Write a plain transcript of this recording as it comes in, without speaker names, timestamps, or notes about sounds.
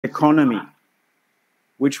economy,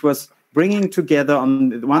 which was bringing together on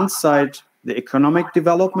the one side the economic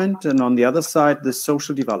development and on the other side the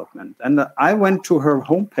social development. And I went to her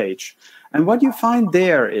homepage, and what you find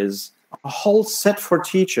there is a whole set for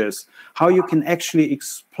teachers, how you can actually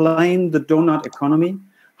explain the donut economy,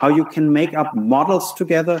 how you can make up models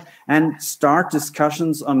together and start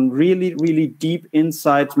discussions on really, really deep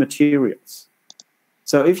insight materials.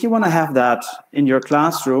 So if you want to have that in your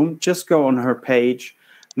classroom, just go on her page,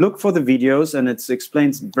 look for the videos, and it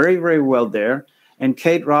explains very, very well there. And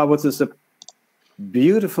Kate Raworth is a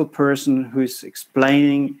beautiful person who's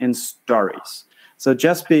explaining in stories. So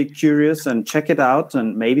just be curious and check it out,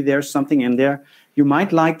 and maybe there's something in there you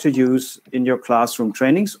might like to use in your classroom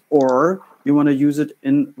trainings, or you want to use it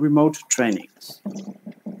in remote trainings.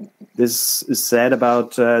 This is said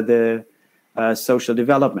about the social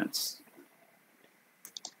developments.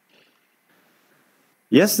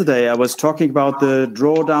 Yesterday, I was talking about the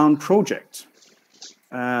Drawdown Project.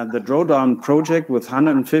 The Drawdown Project with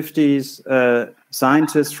 150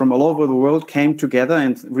 scientists from all over the world came together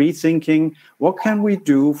and rethinking what can we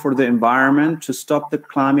do for the environment to stop the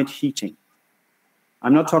climate heating.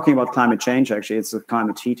 I'm not talking about climate change, actually. It's the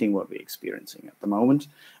climate heating what we're experiencing at the moment.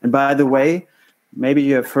 And by the way, maybe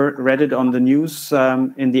you have read it on the news.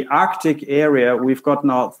 In the Arctic area, we've got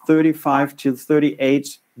now 35 to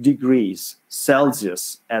 38 degrees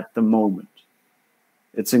Celsius at the moment.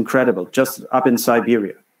 It's incredible, just up in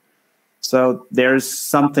Siberia. So there's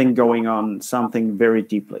something going on, something very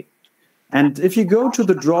deeply. And if you go to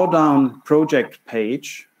the Drawdown Project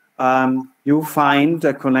page, you'll find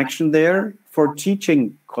a connection there for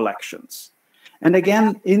teaching collections. And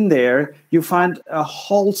again, in there, you find a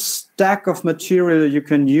whole stack of material you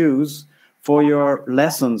can use for your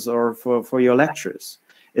lessons or for your lectures.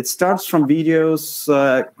 It starts from videos,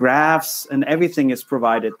 graphs, and everything is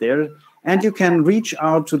provided there. And you can reach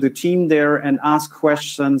out to the team there and ask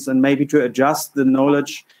questions and maybe to adjust the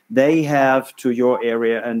knowledge they have to your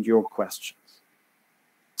area and your questions.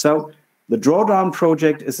 So the Drawdown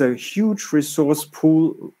Project is a huge resource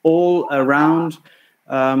pool all around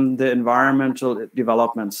the environmental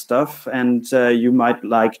development stuff, and you might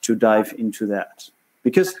like to dive into that.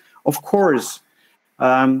 Because, of course,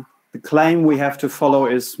 the claim we have to follow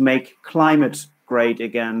is make climate great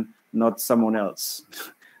again, not someone else.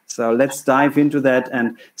 So let's dive into that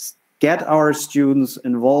and get our students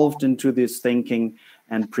involved into this thinking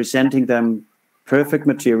and presenting them perfect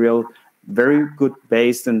material, very good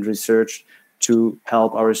based and research to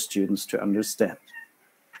help our students to understand.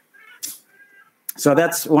 So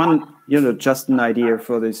that's one, just an idea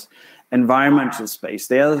for this environmental space.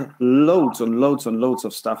 There are loads and loads and loads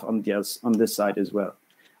of stuff on this side as well,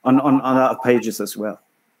 on our pages as well.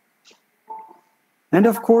 And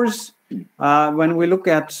of course, when we look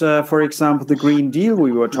at, for example, the Green Deal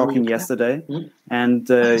we were talking yesterday, and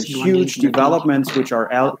huge developments which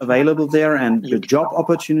are available there, and the job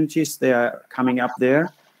opportunities they are coming up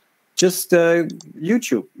there, just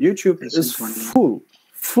YouTube. YouTube is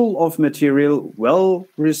full of material, well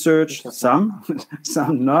researched, some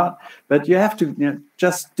not, but you have to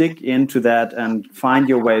just dig into that and find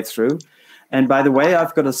your way through. And by the way,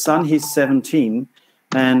 I've got a son, he's 17,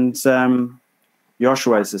 and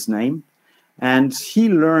Joshua is his name, and he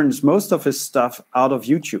learns most of his stuff out of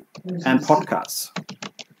YouTube and podcasts.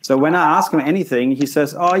 So when I ask him anything, he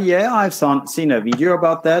says, oh yeah, I've seen a video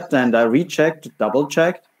about that, and I rechecked,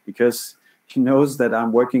 double-checked, because he knows that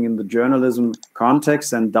I'm working in the journalism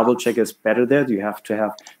context, and double-check is better there. You have to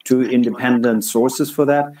have two independent sources for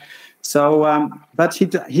that. So, but he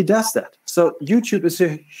does that. So YouTube is a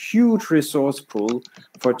huge resource pool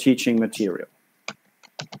for teaching material.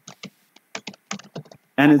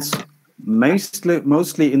 And it's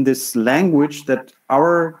mostly in this language that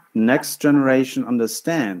our next generation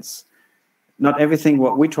understands. Not everything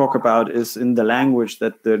what we talk about is in the language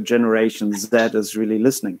that the Generation Z is really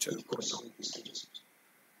listening to.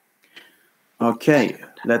 Okay,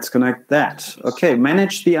 let's connect that. Okay,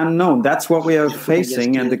 manage the unknown. That's what we are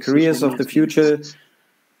facing, and the careers of the future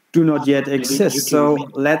do not yet exist. So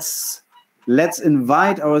let's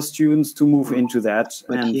invite our students to move into that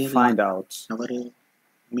and find out.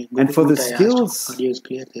 And for the skills,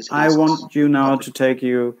 I want you now to take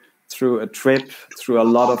you through a trip, through a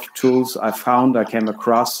lot of tools I came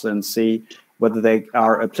across, and see whether they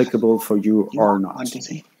are applicable for you or not.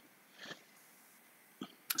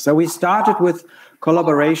 So we started with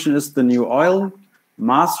collaboration is the new oil,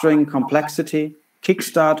 mastering complexity,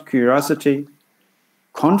 kickstart curiosity,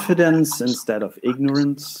 confidence instead of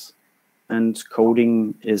ignorance, and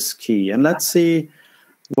coding is key. And let's see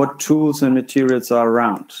what tools and materials are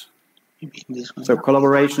around. So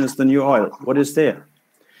collaboration is the new oil. What is there?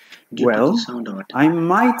 Well, I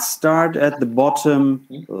might start at the bottom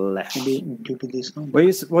left.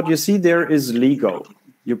 What you see there is Lego.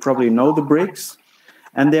 You probably know the bricks.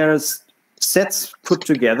 And there's sets put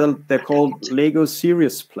together. They're called Lego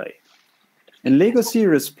Serious Play. And Lego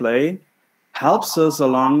Serious Play helps us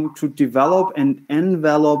along to develop and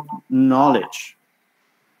envelop knowledge.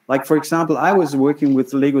 Like, for example, I was working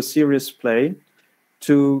with Lego Serious Play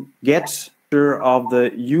to get of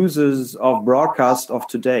the users of broadcast of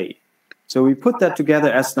today. So we put that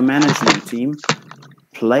together as the management team,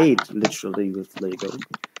 played literally with Lego,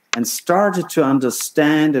 and started to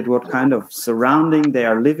understand at what kind of surrounding they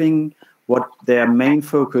are living, what their main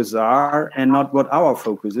focus are, and not what our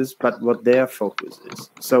focus is, but what their focus is.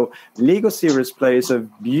 So Lego Serious Play is a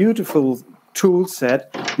beautiful tool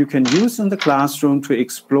set you can use in the classroom to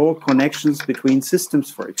explore connections between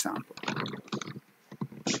systems, for example.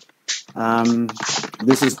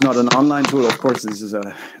 This is not an online tool, of course. This is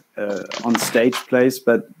a on-stage place,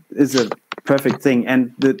 but it's a perfect thing.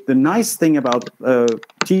 And the nice thing about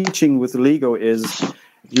teaching with Lego is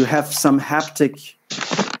you have some haptic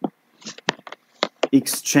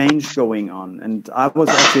exchange going on. And I was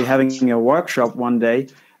actually having a workshop one day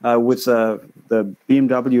with the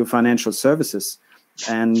BMW Financial Services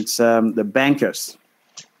and the bankers.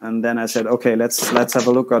 And then I said, okay, let's have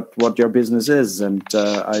a look at what your business is. And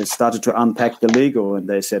I started to unpack the Lego. And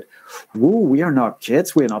they said, whoa, we are not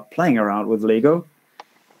kids. We're not playing around with Lego.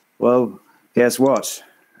 Well, guess what?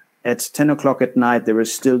 At 10 o'clock at night, they were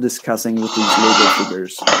still discussing with these Lego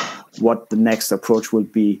figures what the next approach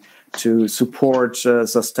would be to support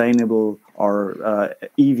sustainable or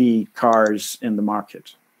EV cars in the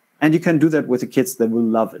market. And you can do that with the kids. They will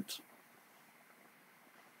love it.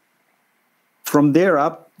 From there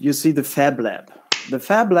up, you see the Fab Lab. The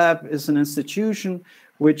Fab Lab is an institution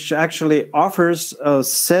which actually offers a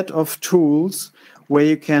set of tools where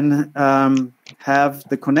you can have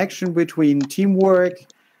the connection between teamwork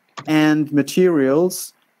and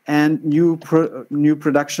materials and new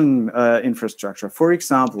production infrastructure. For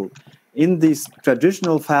example, in these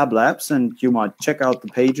traditional Fab Labs, and you might check out the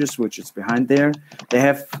pages, which is behind there, they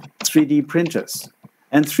have 3D printers.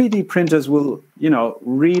 And 3D printers will,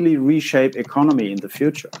 really reshape economy in the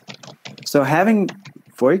future. So having,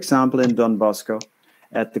 for example, in Don Bosco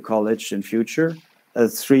at the college in future, a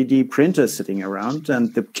 3D printer sitting around,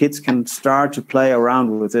 and the kids can start to play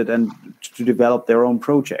around with it and to develop their own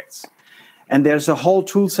projects. And there's a whole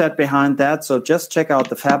tool set behind that. So just check out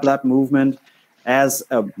the Fab Lab movement as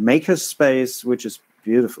a maker space, which is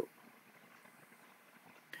beautiful.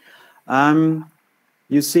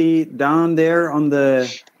 You see down there on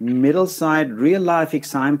the middle side, real-life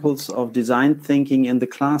examples of design thinking in the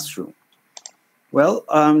classroom. Well,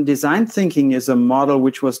 design thinking is a model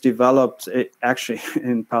which was developed actually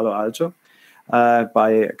in Palo Alto by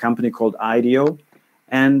a company called IDEO.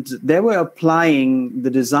 And they were applying the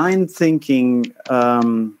design thinking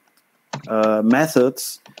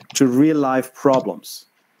methods to real-life problems.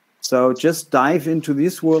 So just dive into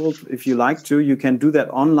this world if you like to. You can do that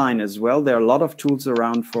online as well. There are a lot of tools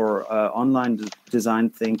around for online design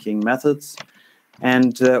thinking methods.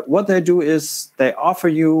 And what they do is they offer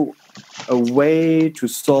you a way to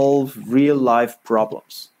solve real-life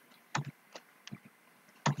problems.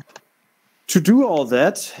 To do all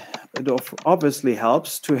that, it obviously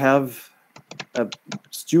helps to have a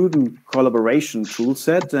student collaboration tool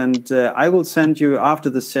set, and I will send you after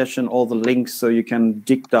the session all the links so you can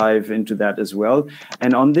dive into that as well.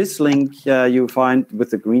 And on this link you find,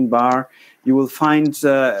 with the green bar, you will find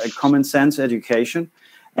Common Sense Education,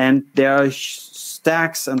 and there are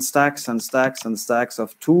stacks and stacks and stacks and stacks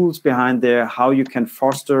of tools behind there how you can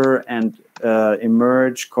foster and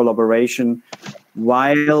emerge collaboration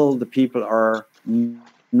while the people are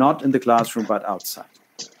not in the classroom but outside.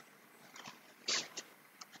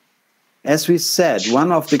 As we said,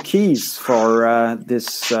 one of the keys for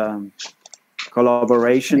this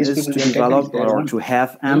collaboration is to develop or to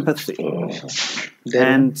have empathy.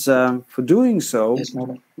 And for doing so,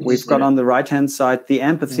 we've got on the right-hand side the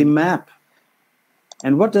empathy map.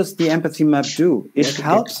 And what does the empathy map do? It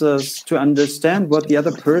helps us to understand what the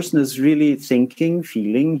other person is really thinking,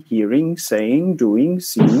 feeling, hearing, saying, doing,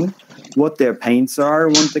 seeing, what their pains are,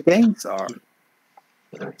 what the gains are.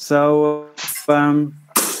 So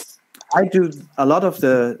I do a lot of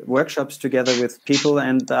the workshops together with people,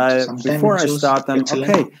 and before I start them,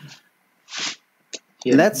 okay,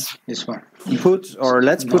 let's put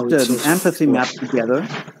the empathy map together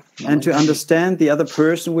and to understand the other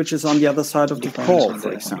person which is on the other side of the call,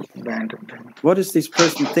 for example. What does this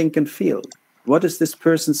person think and feel? What does this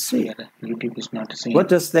person see? YouTube is not saying. What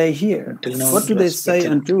does they hear? What do they say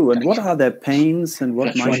and do? And what are their pains and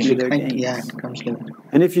what might be their gains? Yeah, it comes like that.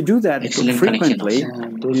 And if you do that frequently,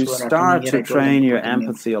 Those you who are start attending to here, train your put your name.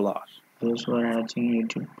 empathy a lot. Those who are watching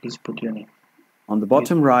YouTube, please put your name. On the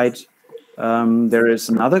bottom right, there is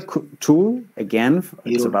another tool. Again,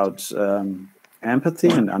 it's about empathy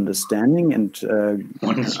and understanding and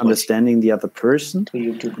understanding the other person.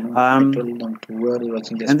 And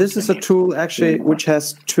this is a tool actually which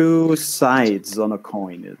has two sides on a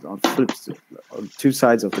coin. It flips two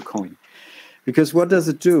sides of the coin. Because what does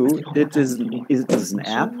it do? It is an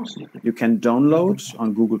app you can download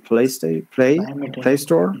on Google Play Store.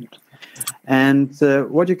 And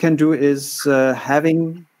what you can do is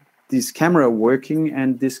having this camera working,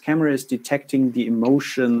 and this camera is detecting the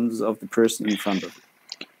emotions of the person in front of you.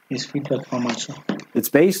 Is feedback from also. It's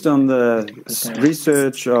based on the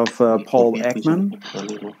research of Paul Ekman,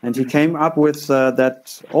 and he came up with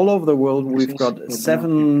that all over the world we've got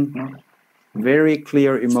 7 very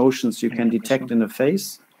clear emotions you can detect in a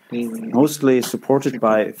face, mostly supported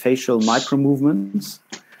by facial micro movements.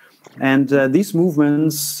 And these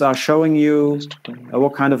movements are showing you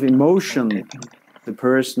what kind of emotion the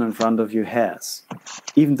person in front of you has,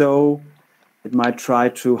 even though it might try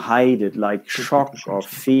to hide it, like shock or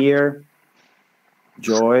fear,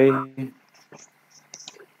 joy.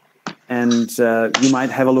 And you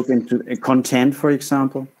might have a look into content, for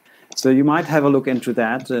example. So you might have a look into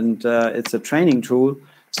that, and it's a training tool,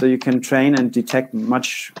 so you can train and detect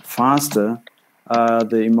much faster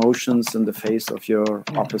the emotions in the face of your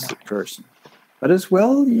opposite person. But as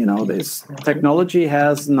well, you know, this technology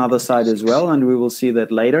has another side as well, and we will see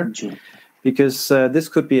that later, because this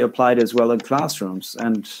could be applied as well in classrooms,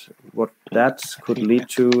 and what that could lead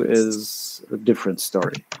to is a different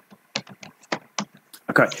story.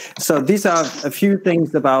 Okay, so these are a few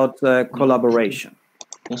things about collaboration.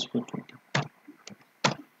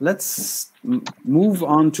 Let's move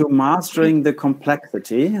on to mastering the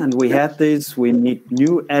complexity, and we had this. We need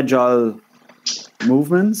new agile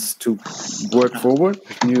movements to work forward,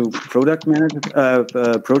 new project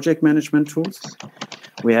management tools.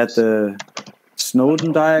 We had the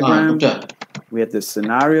Snowden diagram, we had the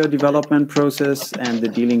scenario development process, and the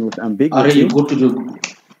dealing with ambiguity.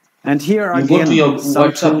 And here again,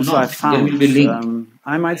 some tools I found.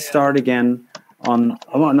 I might start again on,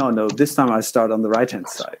 no, this time I start on the right-hand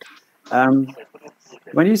side.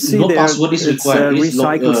 When you see there, it's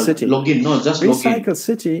Recycle City. Recycle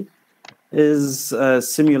City is a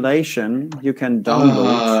simulation you can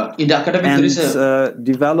download in the academic and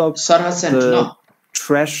develop the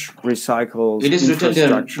trash recycle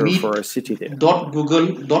infrastructure for a city there.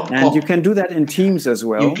 And you can do that in teams as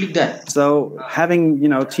well. You click that. So having, you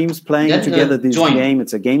know, teams playing together this game,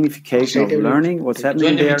 it's a gamification of learning what's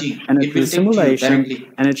happening there, and it's a simulation,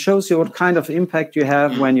 and it shows you what kind of impact you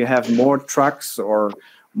have when you have more trucks or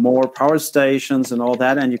more power stations and all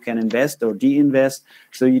that, and you can invest or de-invest.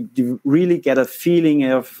 So you really get a feeling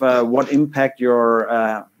of what impact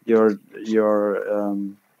your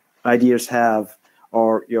ideas have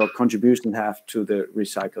or your contribution have to the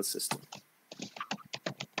recycle system.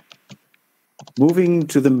 Moving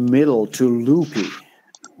to the middle, to Loopy.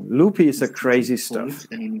 Loopy is a crazy stuff,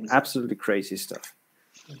 absolutely crazy stuff.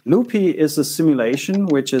 Loopy is a simulation,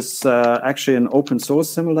 which is actually an open source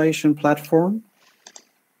simulation platform.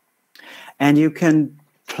 And you can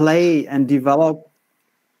play and develop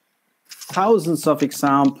thousands of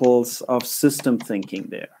examples of system thinking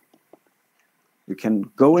there. You can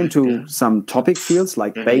go into some topic fields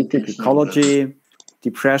like basic ecology,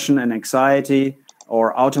 depression and anxiety,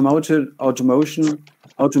 or automation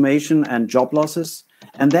and job losses.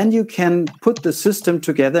 And then you can put the system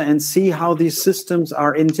together and see how these systems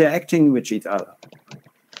are interacting with each other.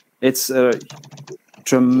 It's a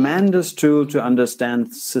tremendous tool to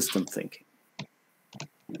understand system thinking.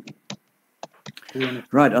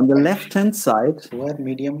 Right, on the left-hand side,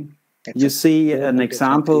 you see an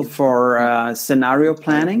example for scenario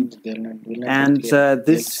planning. And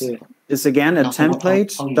this is, again, a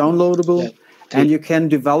template, downloadable, and you can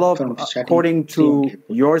develop according to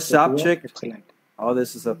your subject. Oh,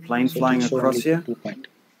 this is a plane flying across here.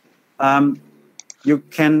 You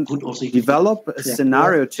can develop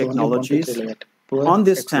scenario technologies on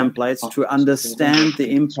these templates to understand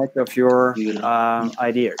the impact of your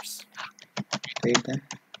ideas.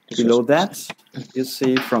 Below that, you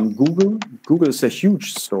see from Google. Google is a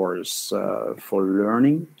huge source for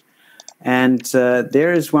learning. And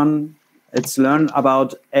there is one, it's Learn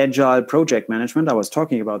About Agile Project Management. I was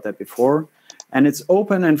talking about that before. And it's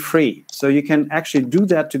open and free. So you can actually do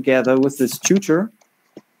that together with this tutor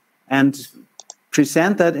and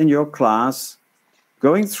present that in your class,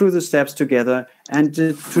 going through the steps together, and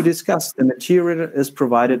to discuss. The material is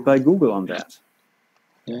provided by Google on that.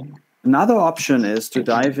 Yeah. Another option is to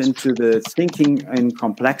dive into the thinking in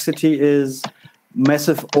complexity is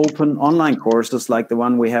massive open online courses like the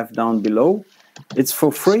one we have down below. It's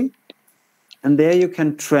for free. And there you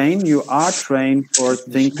can train, you are trained for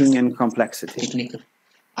thinking in complexity. Technical.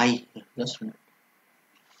 I just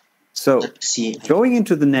So see going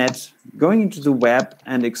into the net, going into the web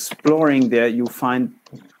and exploring there, you find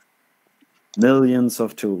millions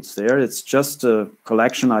of tools there. It's just a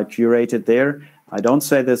collection I curated there. I don't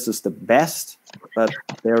say this is the best, but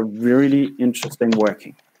they're really interesting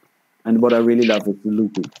working. And what I really love is the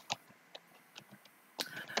looping.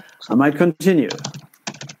 I might continue.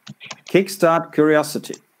 Kickstart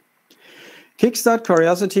curiosity. Kickstart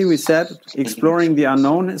curiosity, we said, exploring the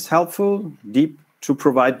unknown is helpful, to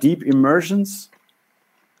provide deep immersions,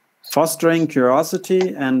 fostering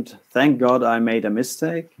curiosity, and thank God I made a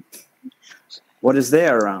mistake. What is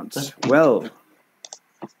there around? Well,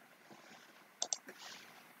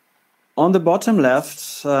 on the bottom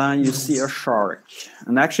left, you see a shark.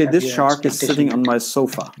 And actually, this shark is sitting on my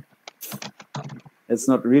sofa. It's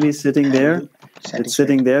not really sitting there. It's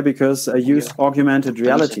sitting there because I use augmented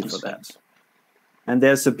reality for that. And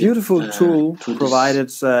there's a beautiful tool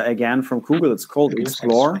provided, again, from Google. It's called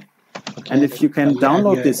Explore. And if you can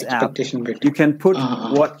download this app, you can put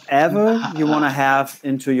whatever you want to have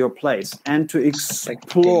into your place and to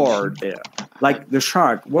explore there. Like the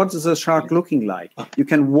shark. What is a shark looking like? You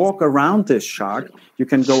can walk around this shark. You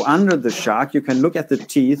can go under the shark. You can look at the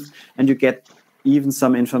teeth and you get even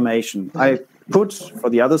some information. I put, for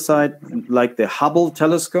the other side, like the Hubble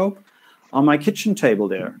telescope on my kitchen table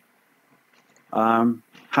there.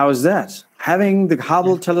 How is that? Having the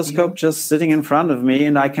Hubble telescope just sitting in front of me,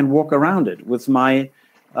 and I can walk around it with my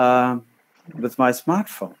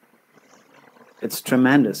smartphone. It's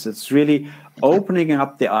tremendous. It's really opening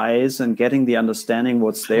up the eyes and getting the understanding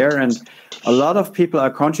what's there. And a lot of people are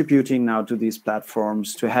contributing now to these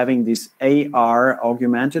platforms to having these AR,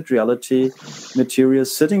 augmented reality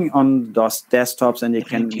materials sitting on desktops, and you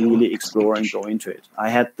can really explore and go into it. I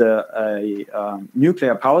had the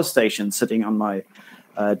nuclear power station sitting on my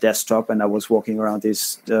desktop, and I was walking around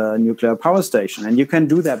this nuclear power station. And you can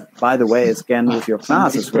do that, by the way, again with your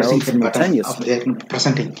class as well, simultaneously.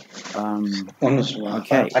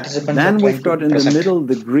 Okay. Then we've got in the middle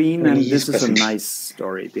the green, and this is a nice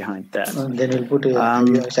story behind that. Then we'll put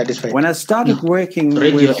when I started working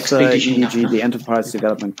with EDG, the Enterprise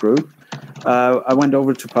Development Group, I went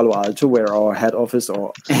over to Palo Alto, where our head office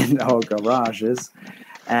and our garage is,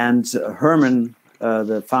 and Herman,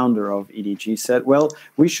 the founder of EDG, said, well,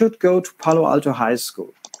 we should go to Palo Alto High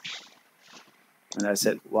School. And I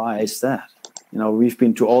said, why is that? You know, we've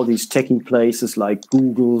been to all these techie places like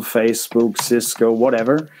Google, Facebook, Cisco,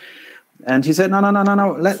 whatever. And he said, no,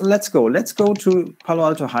 let's go. Let's go to Palo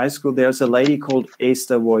Alto High School. There's a lady called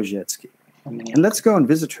Esther Wojcicki. And let's go and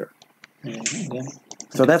visit her.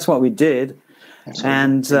 So that's what we did.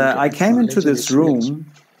 And I came into this room,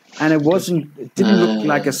 and it didn't look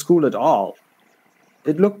like a school at all.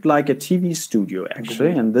 It looked like a TV studio,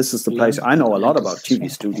 actually, and this is the place I know a lot about TV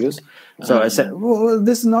studios. So I said, well,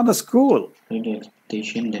 this is not a school.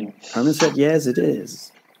 Herman said, yes, it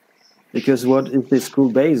is. Because what is this school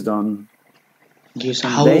based on?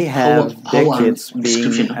 They have their kids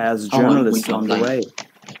being as journalists on the way.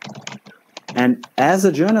 And as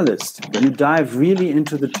a journalist, you dive really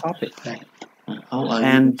into the topic.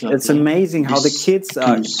 And it's amazing how the kids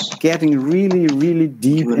are getting really, really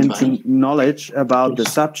deep into knowledge about the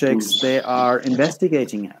subjects they are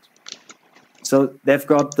investigating at. So they've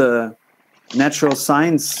got the natural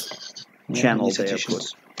science channel they have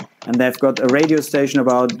put. And they've got a radio station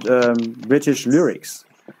about British lyrics.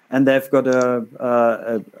 And they've got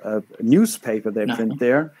a newspaper they print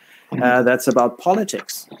there that's about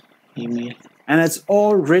politics. And it's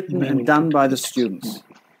all written and done by the students.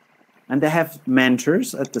 And they have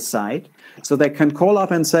mentors at the site, so they can call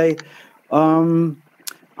up and say, I'm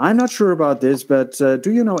not sure about this, but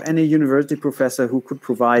do you know any university professor who could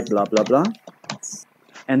provide blah, blah, blah?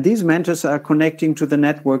 And these mentors are connecting to the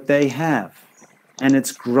network they have. And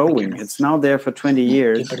it's growing. It's now there for 20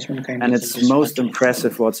 years. And it's most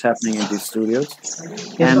impressive what's happening in these studios.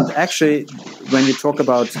 And actually, when you talk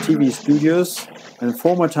about TV studios, in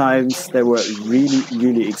former times, they were really,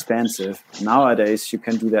 really expensive. Nowadays, you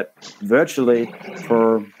can do that virtually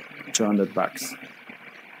for $200.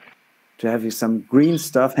 To have some green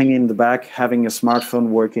stuff hanging in the back, having a smartphone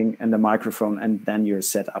working and a microphone, and then you're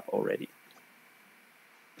set up already.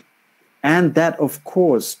 And that, of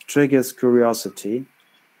course, triggers curiosity.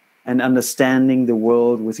 and understanding the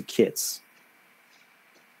world with the kids.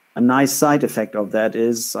 A nice side effect of that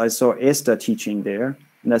is I saw Esther teaching there,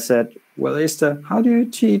 and I said, well, Esther, how do you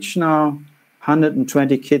teach now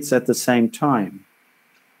 120 kids at the same time?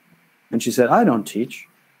 And she said, I don't teach.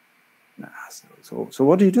 So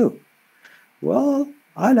what do you do? Well,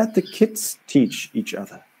 I let the kids teach each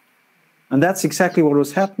other. And that's exactly what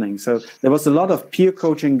was happening. So there was a lot of peer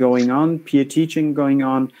coaching going on, peer teaching going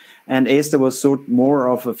on, and Esther was sort more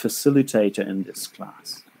of a facilitator in this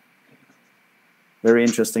class. Very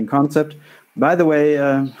interesting concept. By the way,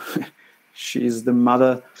 she's the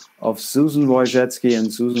mother of Susan Wojcicki,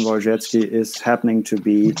 and Susan Wojcicki is happening to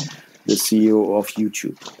be the CEO of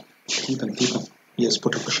YouTube. Yes,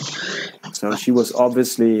 so she was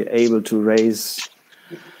obviously able to raise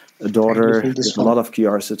a daughter with a lot of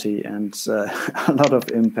curiosity and a lot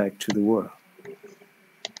of impact to the world.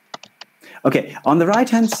 Okay, on the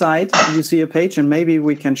right-hand side, you see a page, and maybe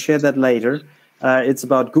we can share that later. It's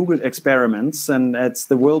about Google experiments, and it's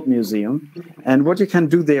the World Museum. And what you can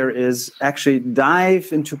do there is actually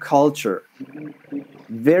dive into culture.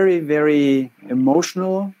 Very, very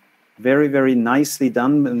emotional, very, very nicely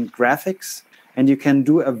done in graphics. And you can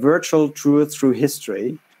do a virtual tour through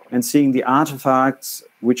history and seeing the artifacts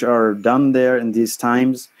which are done there in these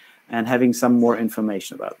times and having some more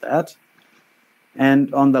information about that.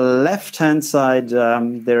 And on the left-hand side,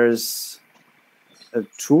 there's a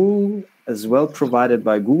tool as well provided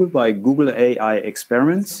by Google AI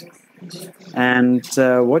Experiments. And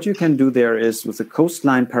what you can do there is with the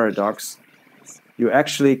coastline paradox, you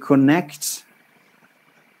actually connect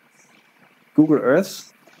Google Earth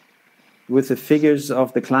with the figures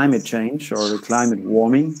of the climate change or the climate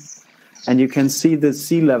warming, and you can see the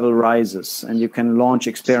sea level rises, and you can launch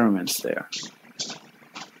experiments there.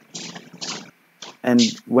 And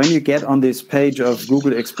when you get on this page of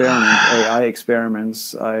Google Experiments, AI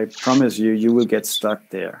Experiments, I promise you, you will get stuck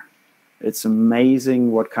there. It's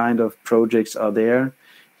amazing what kind of projects are there.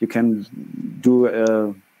 You can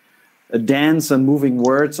do a dance and moving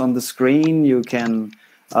words on the screen. You can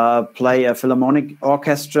play a philharmonic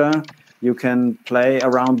orchestra. You can play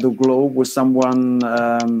around the globe with someone,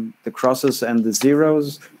 the crosses and the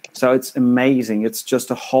zeros. So it's amazing. It's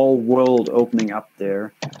just a whole world opening up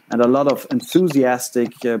there. And a lot of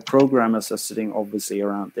enthusiastic programmers are sitting obviously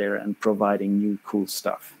around there and providing new cool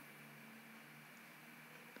stuff.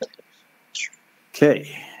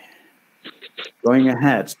 Okay. Going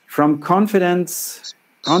ahead. From confidence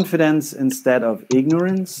instead of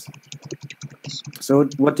ignorance. So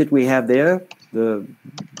what did we have there? The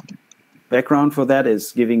background for that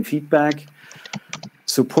is giving feedback,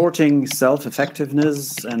 supporting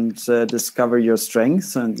self-effectiveness, and discover your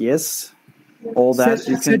strengths. And yes, all that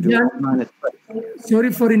you can do.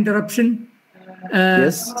 Sorry for interruption.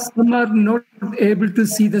 Yes. Some are not able to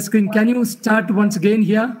see the screen. Can you start once again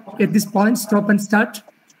here at this point? Stop and start.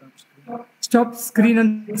 Stop screen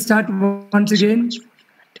and start once again.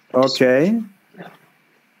 Okay.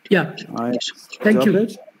 Yeah. Thank you.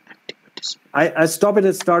 I stop it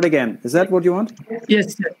and start again. Is that what you want?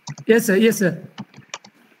 Yes, sir. Yes, sir. Yes, sir.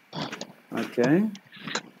 Okay.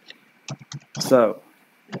 So.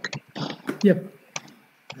 Yep.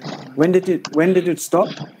 When did it stop?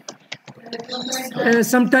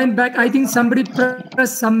 Some time back, I think somebody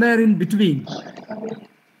pressed somewhere in between.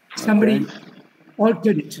 Somebody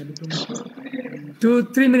altered it.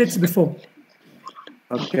 2-3 minutes before.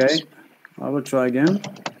 Okay. I will try again.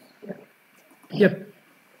 Yep.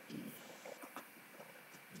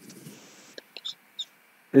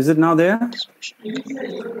 Is it now there?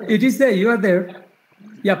 It is there. You are there.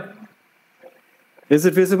 Yep. Is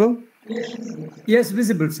it visible? Yes,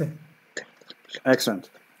 visible, sir. Excellent.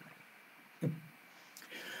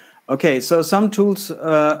 Okay, so some tools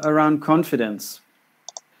around confidence.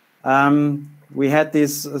 We had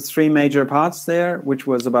these 3 major parts there, which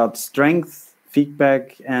was about strength,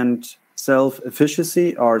 feedback, and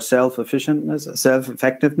self-efficacy or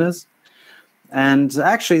self-effectiveness. And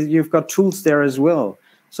actually, you've got tools there as well.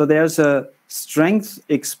 So there's a strength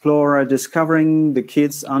explorer discovering the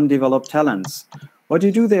kids' undeveloped talents. What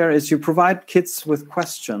you do there is you provide kids with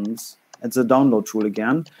questions. It's a download tool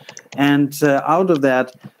again. And out of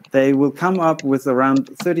that, they will come up with around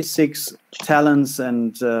 36 talents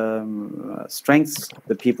and strengths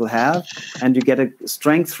that people have. And you get a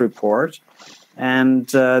strength report. And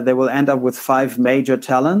they will end up with 5 major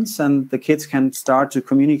talents. And the kids can start to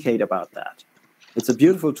communicate about that. It's a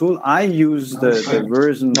beautiful tool. I use the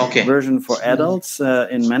version for adults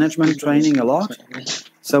in management training a lot.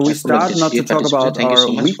 So we start not to talk about our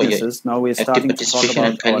weaknesses. Now we're starting to talk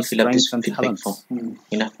about our strengths and talents.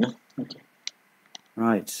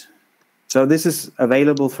 Right. So this is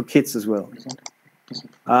available for kids as well.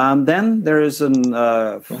 Then there is an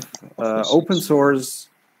open source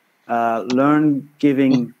learn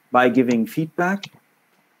giving by giving feedback.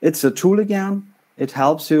 It's a tool again. It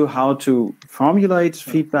helps you how to formulate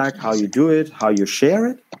feedback, how you do it, how you share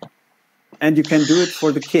it. And you can do it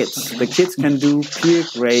for the kids. The kids can do peer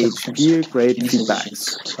grade feedbacks.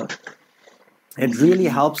 It really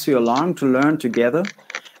helps you along to learn together.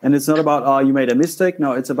 And it's not about, oh, you made a mistake.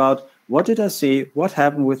 No, it's about, what did I see? What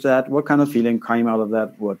happened with that? What kind of feeling came out of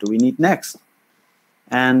that? What do we need next?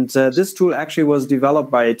 And this tool actually was developed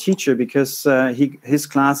by a teacher because his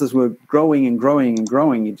classes were growing and growing and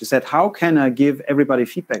growing. He just said, how can I give everybody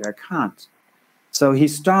feedback? I can't. So he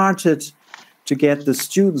started to get the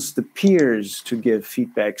students, the peers, to give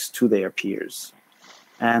feedbacks to their peers.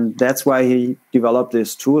 And that's why he developed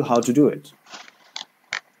this tool, how to do it.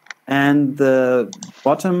 And the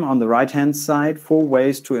bottom on the right-hand side, 4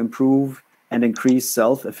 ways to improve and increase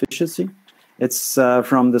self-efficacy. It's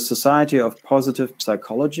from the Society of Positive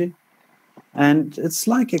Psychology. And it's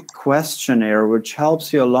like a questionnaire which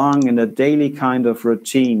helps you along in a daily kind of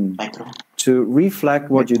routine to reflect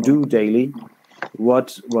what you do daily,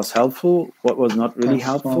 what was helpful, what was not really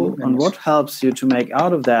helpful, and what helps you to make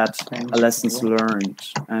out of that a lessons learned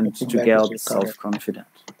and to get self-confident.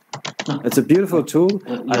 It's a beautiful tool.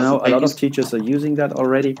 I know a lot of teachers are using that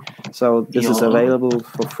already. So this is available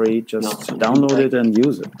for free. Just download it and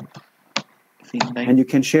use it. And you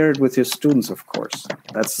can share it with your students, of course.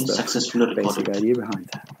 That's the basic idea behind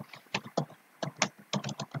that.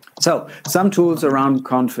 So, some tools around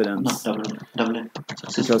confidence.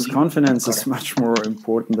 Because confidence is much more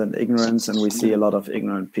important than ignorance, and we see a lot of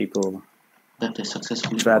ignorant people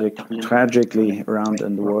tragically around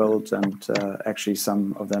in the world, and actually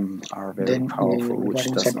some of them are very powerful, which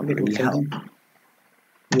does not really help.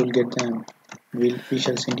 You'll get them. We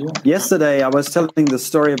shall send you. Yesterday, I was telling the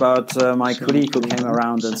story about my colleague who came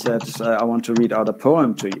around and said, I want to read out a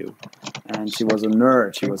poem to you. And she was a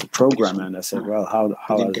nerd. She was a programmer. And I said, well, how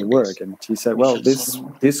does it work? And she said, well,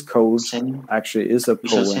 this code actually is a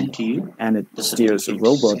poem, and it steers a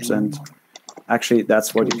robot. And actually,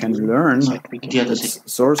 that's what you can learn. It's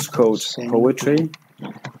source code poetry,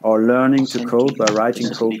 or learning to code by writing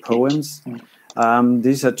code poems.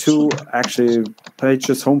 These are 2 actually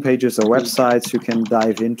homepages or websites you can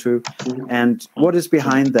dive into. And what is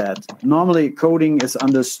behind that? Normally, coding is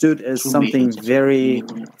understood as something very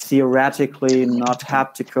theoretically, not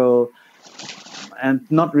haptical, and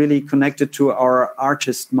not really connected to our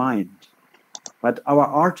artist mind. But our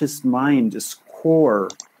artist mind is core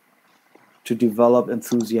to develop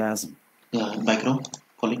enthusiasm.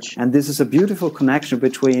 And this is a beautiful connection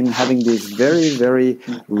between having this very, very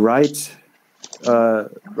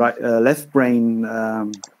left brain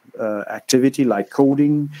activity like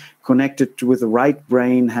coding connected with the right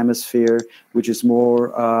brain hemisphere, which is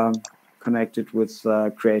more connected with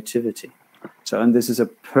creativity. And this is a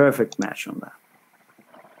perfect match on that.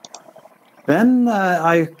 Then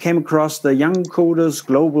I came across the Young Coders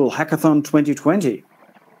Global Hackathon 2020.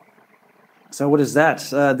 So what is that?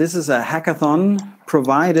 This is a hackathon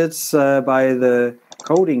provided by the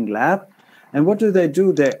Coding Lab. And what do?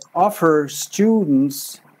 They offer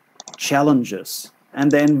students challenges.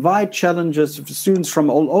 And they invite students from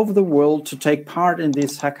all over the world to take part in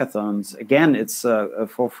these hackathons. Again, it's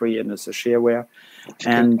for free and it's a shareware.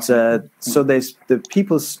 And so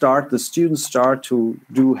the students start to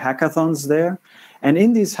do hackathons there. And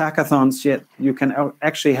in these hackathons, you can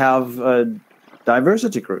actually have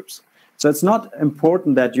diversity groups. So it's not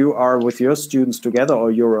important that you are with your students together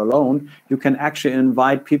or you're alone. You can actually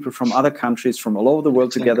invite people from other countries, from all over the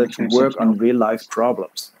world together to work on real-life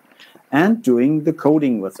problems. And doing the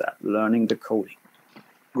coding with that, learning the coding.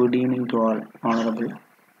 Good evening to all, honorable.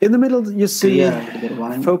 In the middle, you see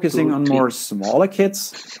focusing on more smaller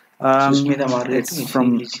kids. It's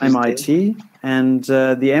from MIT. And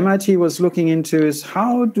the MIT was looking into is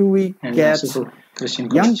how do we get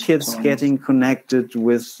young kids getting connected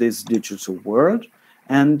with this digital world,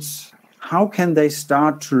 and how can they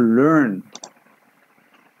start to learn,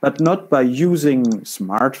 but not by using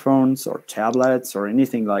smartphones or tablets or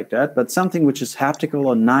anything like that, but something which is haptical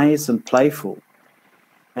or nice and playful.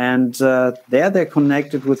 And there they're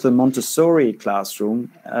connected with the Montessori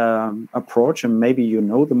classroom approach, and maybe you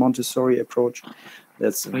know the Montessori approach.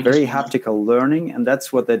 That's very haptical learning, and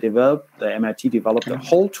that's what they developed. The MIT developed a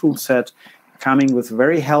whole tool set coming with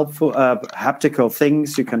very helpful haptical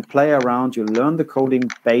things. You can play around, you learn the coding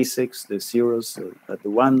basics, the zeros, the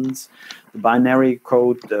ones, the binary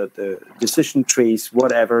code, the decision trees,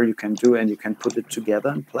 whatever you can do, and you can put it together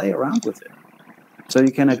and play around with it. So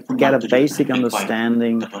you can get a basic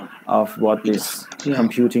understanding of what this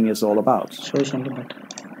computing is all about. Shows only that.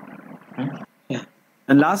 Yeah.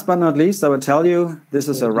 And last but not least, I will tell you, this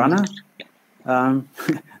is a runner.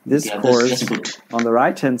 This course on the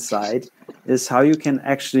right-hand side is how you can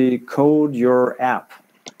actually code your app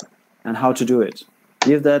and how to do it.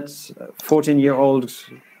 Give that 14-year-old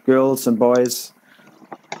girls and boys,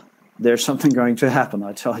 there's something going to happen,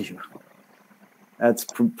 I tell you. That's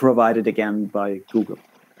provided again by Google.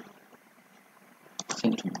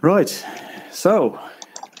 Right, so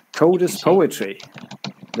code is poetry.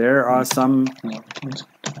 There are some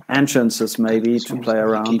entrances maybe to play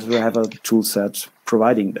around to have a tool set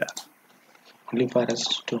providing that. Only for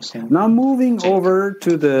us to send. Now moving over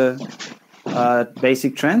to the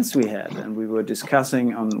basic trends we had, and we were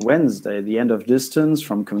discussing on Wednesday, the end of distance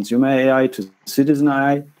from consumer AI to citizen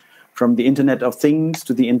AI, from the Internet of Things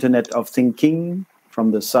to the Internet of Thinking,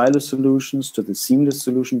 from the silo solutions to the seamless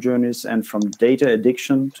solution journeys, and from data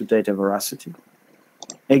addiction to data veracity.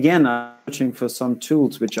 Again, I'm searching for some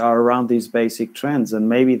tools which are around these basic trends, and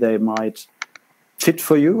maybe they might fit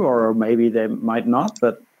for you, or maybe they might not,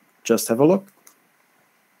 but just have a look.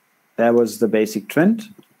 That was the basic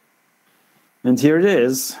trend. And here it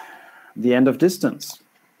is, the end of distance.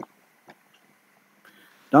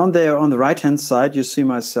 Down there on the right-hand side, you see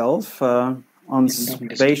myself on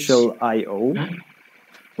Spatial I/O.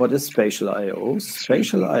 What is Spatial I/O?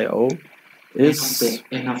 Spatial I/O is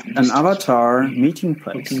an avatar meeting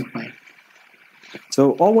place.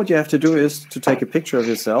 So all what you have to do is to take a picture of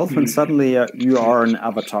yourself, and suddenly you are an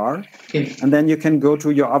avatar. And then you can go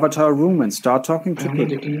to your avatar room and start talking to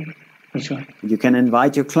people. You can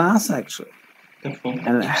invite your class, actually.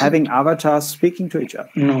 And having avatars speaking to each other.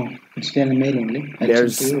 No, it's still mail only.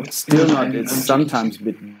 There's still not, it's sometimes a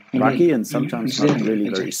bit buggy and sometimes not really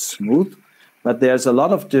very smooth. But there's a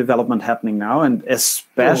lot of development happening now, and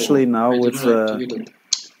especially now with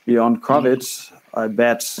beyond COVID, I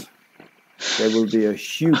bet there will be a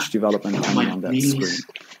huge development coming on that screen.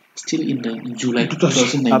 Still in the July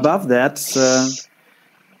 2019. Above that,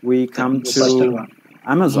 we come to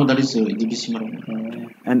Amazon. No, that is GBC.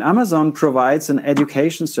 And Amazon provides an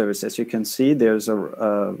education service. As you can see, there's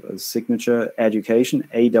a signature education,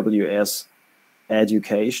 AWS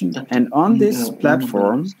education. And on this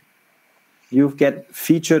platform, you get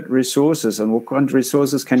featured resources. And what kind of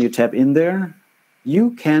resources can you tap in there?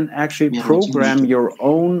 You can actually program your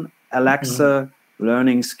own Alexa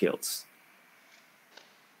learning skills.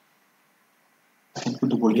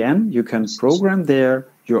 Again, you can program there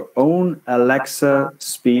your own Alexa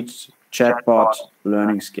speech chatbot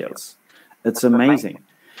learning skills. It's amazing.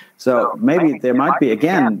 So maybe there might be,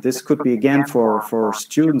 again, this could be again for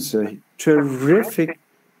students a terrific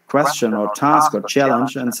question or task or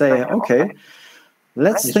challenge, and say, okay,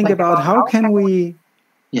 let's think about how can we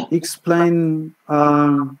explain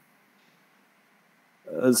some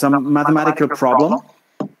mathematical problem.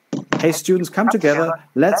 Hey, students, come together.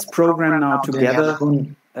 Let's program now together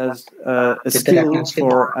as a skill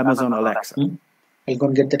for Amazon Alexa. I'll go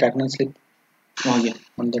and get the attendance slip. Oh, yeah.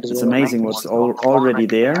 It's amazing what's already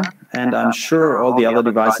there, and I'm sure all the other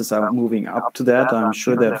devices are moving up to that. I'm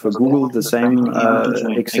sure that for Google the same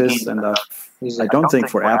exists, and I don't think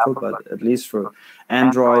for Apple, but at least for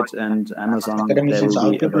Android and Amazon, there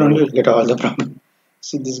will be available. Get all the problem.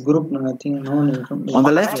 See this group, nothing. On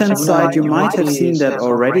the left-hand side, you might have seen that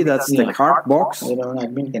already. That's the card box.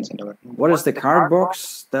 What is the card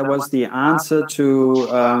box? That was the answer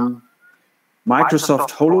to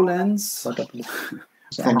Microsoft HoloLens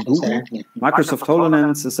from Google. Microsoft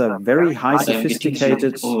HoloLens is a very high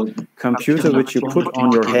sophisticated computer which you put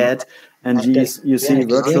on your head, and you see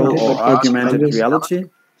virtual or augmented reality.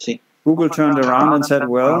 Google turned around and said,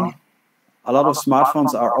 well, a lot of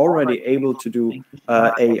smartphones are already able to do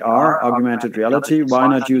AR, augmented reality. Why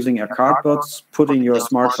not using a cardbox, putting your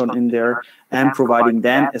smartphone in there and providing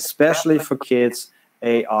them, especially for kids,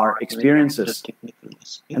 AR experiences.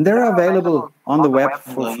 And they're available on the web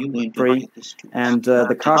for free. And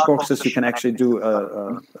the card boxes, you can actually do,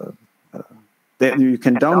 you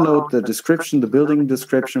can download the description, the building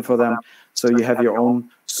description for them. So you have your own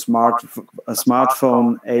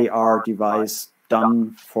smartphone AR device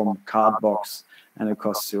done from Cardbox, and it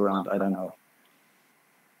costs you around, I don't know,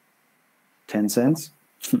 10 cents.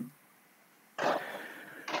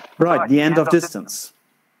 Right, the end of distance.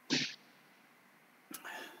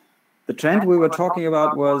 The trend we were talking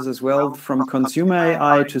about was as well from consumer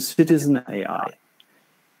AI to citizen AI.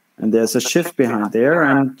 And there's a shift behind there.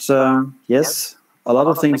 And yes, a lot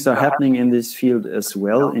of things are happening in this field as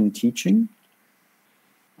well in teaching.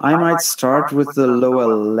 I might start with the lower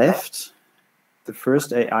left. the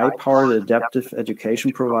first AI-powered adaptive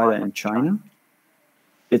education provider in China.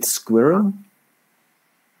 It's Squirrel.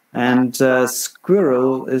 And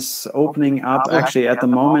Squirrel is opening up, actually at the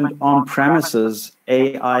moment, on-premises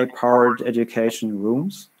AI-powered education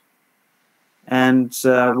rooms. And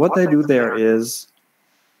what they do there is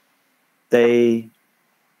they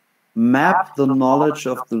map the knowledge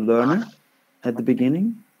of the learner at the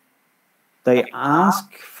beginning. They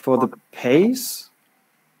ask for the pace,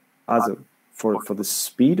 also for the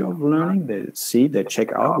speed of learning. They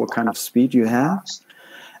check out what kind of speed you have.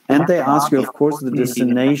 And they ask you, of course, the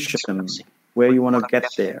destination, where you want to get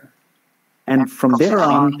there. And from there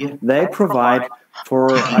on, they provide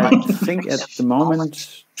for, I think at the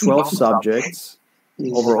moment, 12 subjects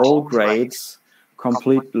over all grades,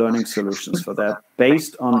 complete learning solutions for that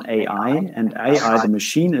based on AI. And AI, the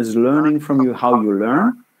machine, is learning from you how you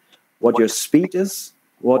learn, what your speed is,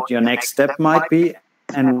 what your next step might be,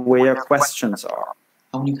 and where your questions are.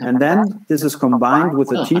 And then this is combined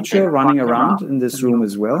with a teacher running around in this room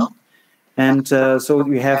as well. And so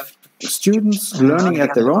we have students learning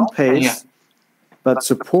at their own pace, but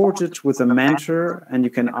supported with a mentor, and you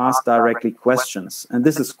can ask directly questions. And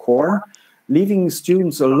this is core. Leaving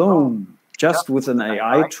students alone just with an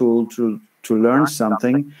AI tool to learn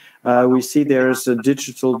something, we see there's a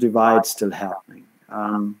digital divide still happening.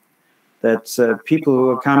 That people who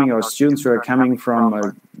are coming, or students who are coming from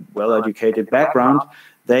a well-educated background,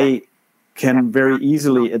 they can very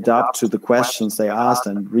easily adapt to the questions they asked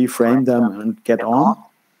and reframe them and get on.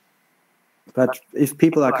 But if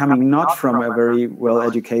people are coming not from a very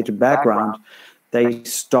well-educated background, they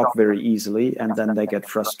stop very easily and then they get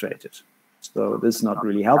frustrated. So this is not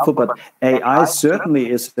really helpful, but AI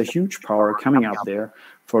certainly is a huge power coming up there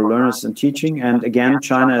for learners and teaching. And again,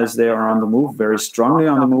 China is there on the move, very strongly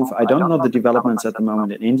on the move. I don't know the developments at the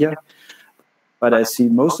moment in India, but I see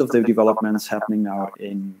most of the developments happening now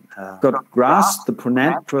in got grasped the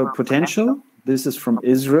potential. This is from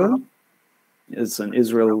Israel. It's an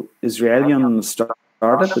Israeli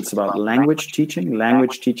startup. It's about language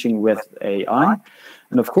teaching with AI.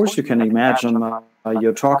 And of course, you can imagine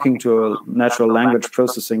you're talking to a natural language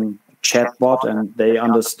processing chatbot, and they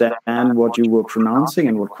understand what you were pronouncing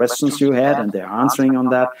and what questions you had, and they're answering on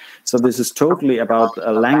that. So this is totally about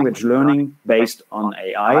language learning based on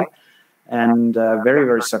AI, and very,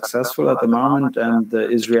 very successful at the moment. And the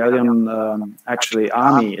Israeli actually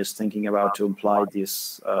army is thinking about to apply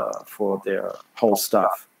this for their whole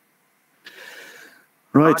staff.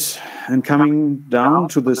 Right, and coming down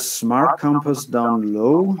to the smart campus down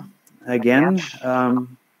low again.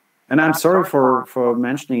 And I'm sorry for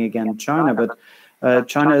mentioning again China, but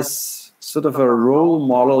China is sort of a role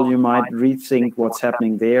model. You might rethink what's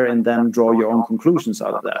happening there and then draw your own conclusions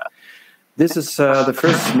out of that. This is the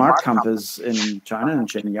first smart campus in China, in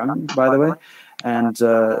Shenyang, by the way. And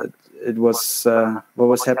it was what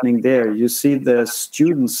was happening there. You see the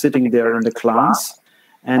students sitting there in the class.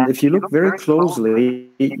 And if you look very closely,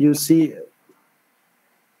 you see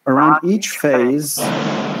around each phase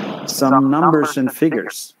some numbers and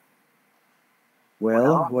figures.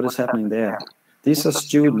 Well, what is happening there? These are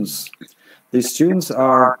students. These students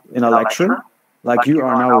are in a lecture, like you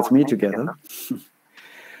are now with me together.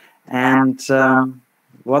 And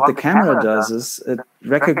what the camera does is it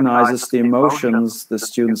recognizes the emotions the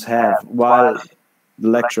students have while the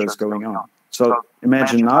lecture is going on. So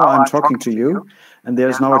imagine now I'm talking to you, and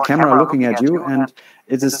there's now a camera looking at you, and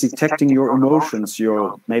it is detecting your emotions.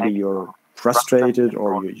 Maybe you're frustrated,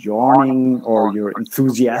 or you're yawning, or you're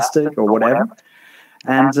enthusiastic, or whatever.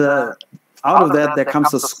 And out of that, there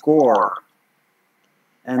comes a score.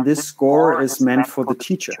 And this score is meant for the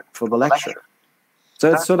teacher, for the lecture.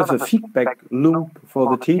 So it's sort of a feedback loop for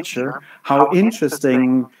the teacher, how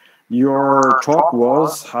interesting your talk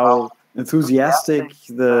was, how enthusiastic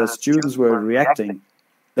the students were reacting.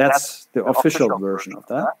 That's the official version of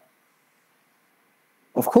that.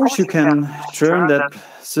 Of course, you can turn that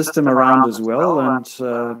system around as well and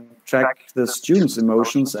track the students'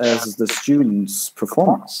 emotions as the students'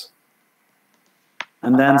 performance.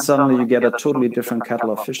 And then suddenly you get a totally different kettle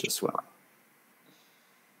of fish as well.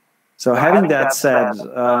 So having that said,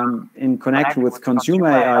 in connection with consumer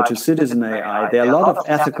AI to citizen AI, there are a lot of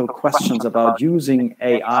ethical questions about using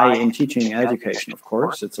AI in teaching and education, of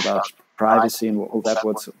course. It's about privacy and all that,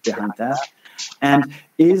 what's behind that. And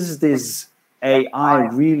is this AI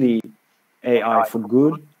really AI for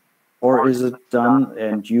good, or is it done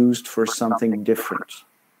and used for something different?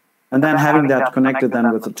 And then having that connected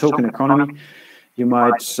then with the token economy, you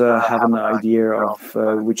might have an idea of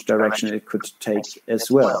which direction it could take as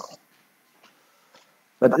well.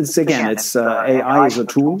 But it's AI is a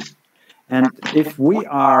tool, And if we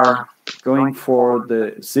are going for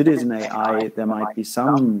the citizen AI, there might be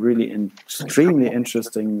some really extremely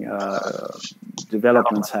interesting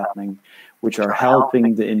developments happening, which are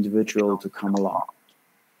helping the individual to come along.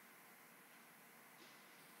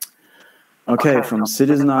 Okay, from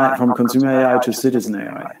consumer AI to citizen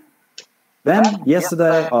AI. Then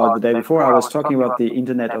yesterday or the day before, I was talking about the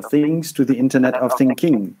Internet of Things to the Internet of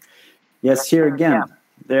Thinking. Yes, here again,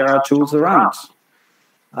 there are tools around.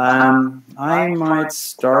 I might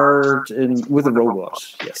start with a robot.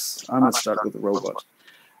 Yes, I might start with a robot.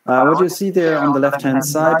 What you see there on the left-hand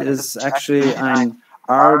side is actually an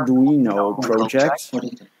Arduino project.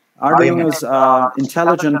 Arduino's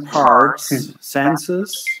intelligent parts,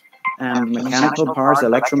 sensors, and mechanical parts,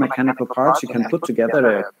 electromechanical parts you can put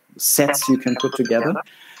together, sets you can put together,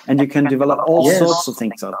 and you can develop all sorts of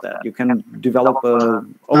things out there. You can develop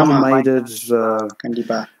an automated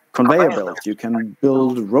conveyor belt. You can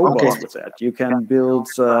build robots with that. You can build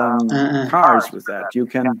cars with that. You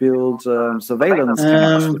can build surveillance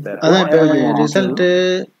cameras with that. Whatever you want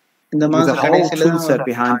to. With a whole tool set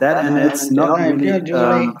behind that, and it's not really it's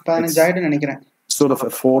sort of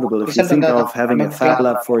affordable. If you think of having a fab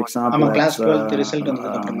lab, for example, at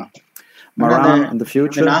Maran in the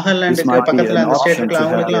future, this might be an option to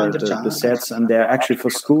have the sets, and they're actually for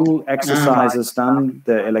school exercises done.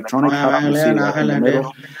 The electronic hub you see right in the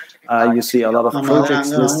middle. You see a lot of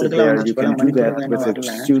projects listed there. You can do that with the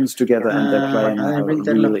students together, and they're playing a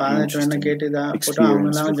really interesting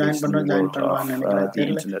experience with this new world of the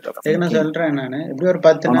Internet of Thinking. On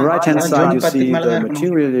the right-hand side, you see the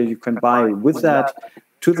material you can buy with that.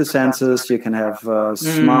 To the sensors, you can have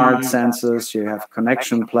smart sensors, you have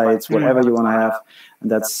connection plates, whatever you want to have. And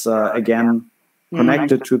that's, again,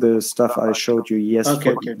 connected to the stuff I showed you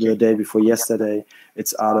the day before yesterday.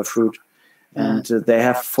 It's Adafruit. And they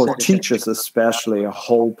have, for teachers especially, a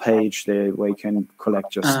whole page there where you can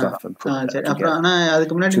collect your stuff and put that together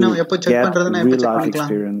to get real-life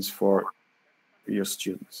experience for your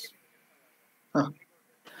students.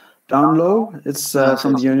 Down low, it's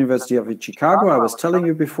from the University of Chicago. I was telling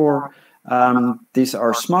you before, these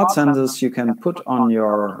are smart sensors you can put on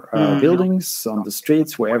your buildings, on the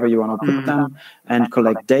streets, wherever you want to put them, and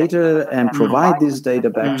collect data and provide this data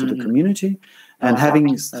back to the community. And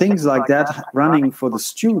having things like that running for the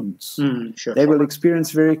students, they will experience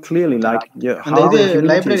very clearly, like how the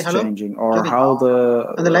humidity is changing, or how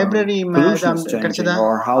the pollution is changing,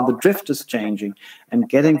 or how the drift is changing, and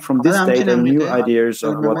getting from this data new ideas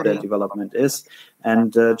of what their development is.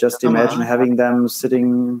 And just imagine having them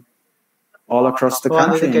sitting all across the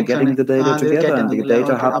country and getting the data together. And the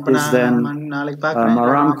data hub is then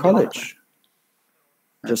Maran College.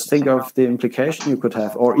 Just think of the implication you could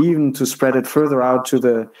have, or even to spread it further out to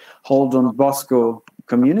the whole Don Bosco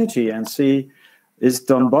community and see, is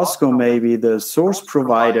Don Bosco maybe the source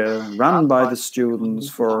provider run by the students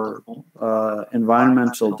for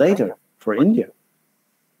environmental data for India?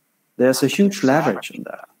 There's a huge leverage in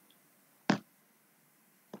that.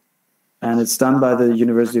 And it's done by the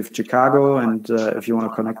University of Chicago, and if you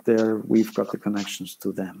want to connect there, we've got the connections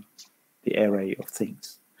to them, the array of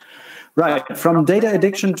things. Right, from data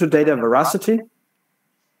addiction to data veracity.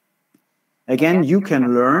 Again, you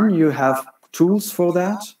can learn. You have tools for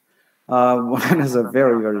that. One is a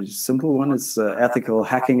very, very simple one. It's ethical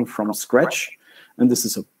hacking from scratch. And this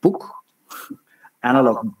is a book,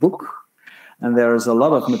 analog book. And there is a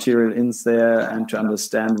lot of material in there, and to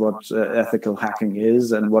understand what ethical hacking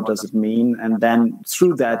is and what does it mean. And then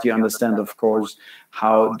through that, you understand, of course,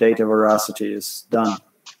 how data veracity is done.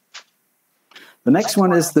 The next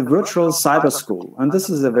one is the virtual cyber school. And this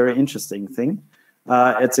is a very interesting thing.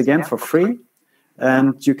 It's again for free.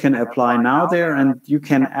 And you can apply now there, and you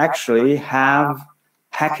can actually have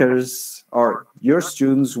hackers or your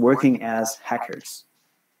students working as hackers.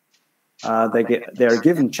 They're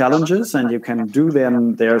given challenges, and you can do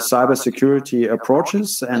them their cybersecurity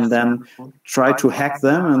approaches and then try to hack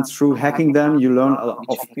them. And through hacking them, you learn,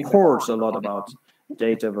 of course, a lot about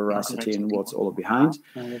data veracity and what's all behind.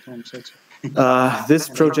 This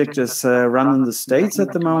project is run in the States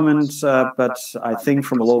at the moment, but I think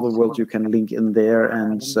from all over the world you can link in there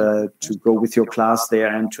and to go with your class there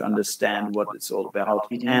and to understand what it's all about.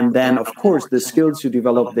 And then, of course, the skills you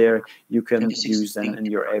develop there, you can use them in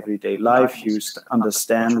your everyday life. You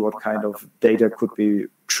understand what kind of data could be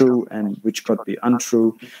true and which could be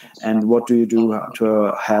untrue, and what do you do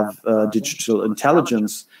to have digital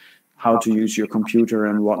intelligence, how to use your computer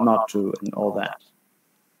and what not to, and all that.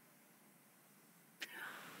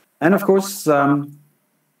 And of course,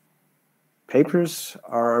 papers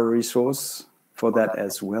are a resource for that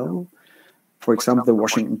as well. For example, the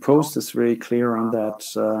Washington Post is very clear on that,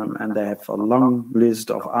 and they have a long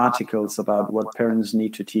list of articles about what parents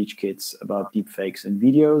need to teach kids about deepfakes in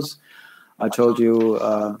videos. I told you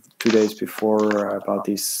 2 days before about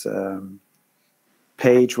this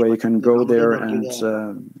page where you can go there, and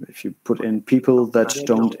if you put in people that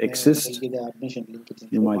don't exist,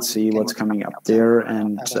 you might see what's coming up there,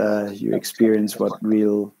 and you experience what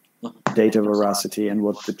real data veracity and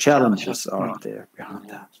what the challenges are there behind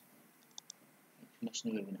that.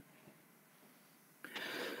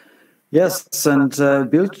 Yes, and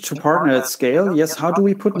build to partner at scale. Yes, how do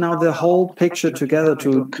we put now the whole picture together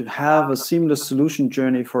to have a seamless solution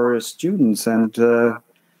journey for our students? And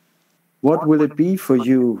what will it be for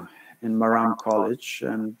you in Maram College?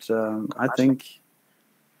 And I think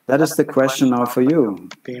that is the question now for you.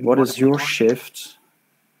 What is your shift?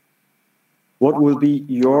 What will be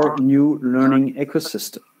your new learning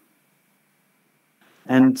ecosystem?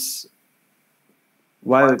 And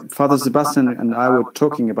while Father Sebastian and I were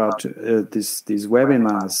talking about these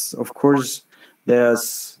webinars, of course,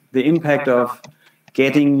 there's the impact of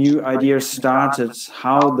getting new ideas started,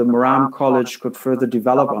 how the Maram College could further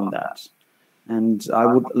develop on that. And I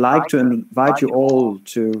would like to invite you all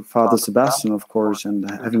to Father Sebastian, of course, and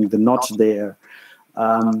having the knot there,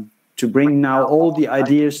 to bring now all the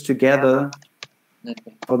ideas together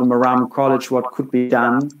for the Maram College, what could be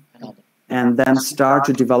done, and then start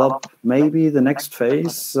to develop maybe the next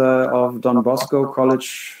phase of Don Bosco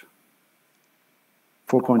College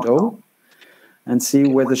 4.0 and see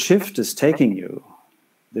where the shift is taking you,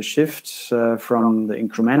 the shift from the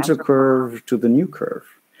incremental curve to the new curve.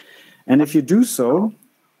 And if you do so,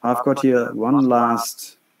 I've got here one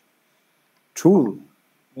last tool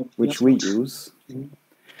which we use.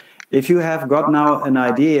 If you have got now an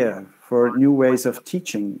idea for new ways of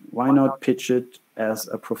teaching, why not pitch it as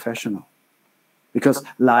a professional? Because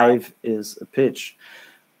life is a pitch.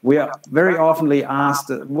 We are very often asked,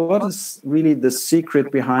 what is really the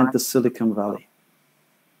secret behind the Silicon Valley?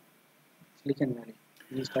 Silicon Valley.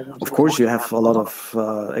 Of course, you have a lot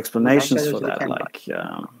of explanations for that, like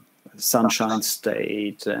Sunshine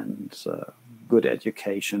State and good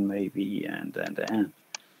education maybe, and.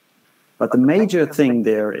 But the major thing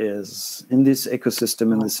there is, in this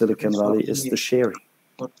ecosystem in the Silicon Valley, is the sharing.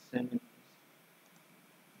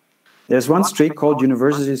 There's one street called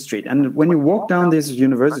University Street, and when you walk down this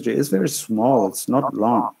university, it's very small, it's not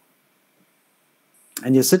long.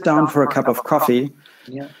 And you sit down for a cup of coffee.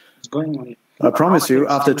 Yeah, it's going on. I promise you,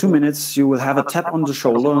 after 2 minutes, you will have a tap on the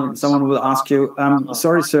shoulder, and someone will ask you,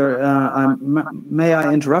 sorry, sir, may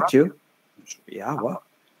I interrupt you? Yeah, what?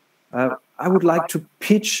 I would like to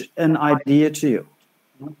pitch an idea to you.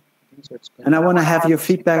 And I want to have your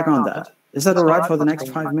feedback on that. Is that all right for the next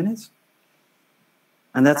 5 minutes?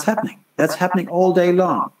 And that's happening. That's happening all day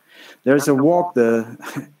long. There's a walk, the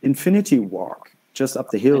Infinity Walk, just up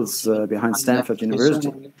the hills behind Stanford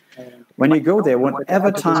University. When you go there,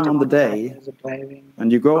 whatever time on the day,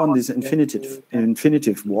 and you go on this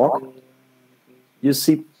infinitive walk, you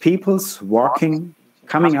see people walking,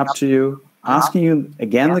 coming up to you, asking you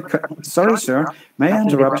again, sorry, sir, may I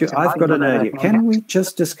interrupt you? I've got an idea. Can we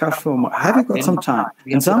just discuss for a moment? Have you got some time?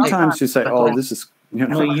 And sometimes you say, oh, this is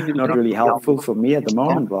not really helpful for me at the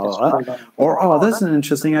moment, blah, blah, blah. Or, oh, that's an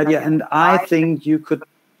interesting idea, and I think you could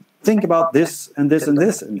think about this and this and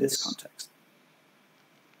this in this context.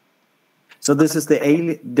 So this is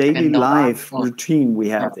the daily life routine we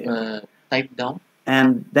have there. Type down.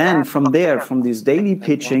 And then from there, from this daily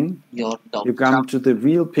pitching, you come to the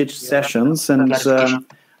real pitch sessions. And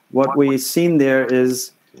what we've seen there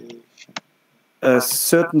is a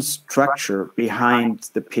certain structure behind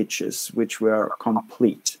the pitches, which were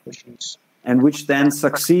complete, and which then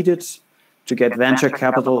succeeded to get venture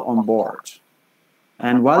capital on board.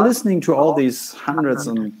 And while listening to all these hundreds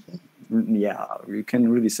and, yeah, you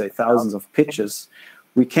can really say thousands of pitches,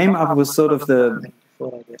 we came up with sort of the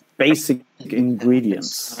basic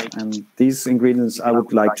ingredients, and these ingredients I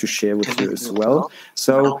would like to share with you as well.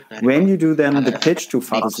 So when you do then the pitch to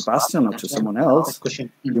Father Sebastian or to someone else,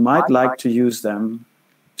 you might like to use them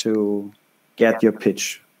to get your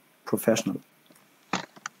pitch professional.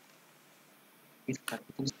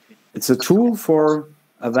 It's a tool for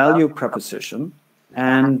a value proposition,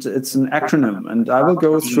 and it's an acronym, and I will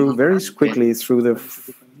go through very quickly through the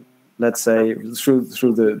let's say, through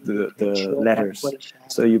the letters,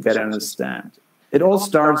 so you better understand. It all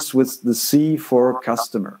starts with the C for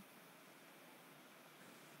customer.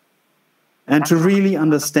 And to really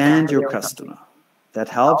understand your customer, that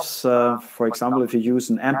helps, for example, if you use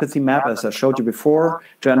an empathy map, as I showed you before,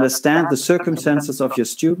 to understand the circumstances of your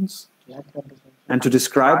students and to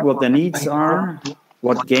describe what their needs are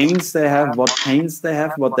what gains they have, what pains they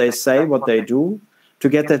have, what they say, what they do, to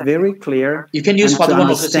get that very clear. You can use and to Padma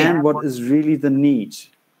also same. understand what is really the need.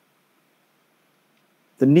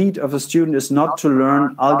 The need of a student is not to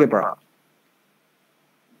learn algebra.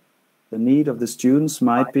 The need of the students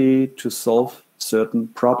might be to solve certain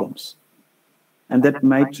problems. And that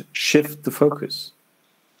might shift the focus.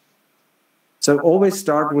 So always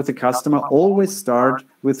start with the customer, always start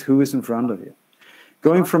with who is in front of you.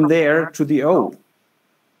 Going from there to the O.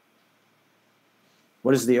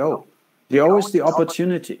 What is the O? The O is the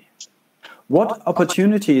opportunity. What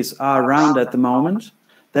opportunities are around at the moment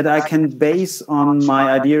that I can base on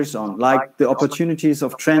my ideas on, like the opportunities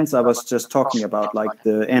of trends I was just talking about, like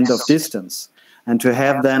the end of distance. And to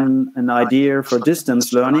have then an idea for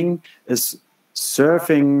distance learning is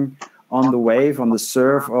surfing on the wave, on the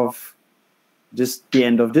surf of just the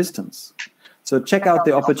end of distance. So check out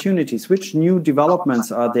the opportunities. Which new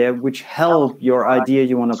developments are there which help your idea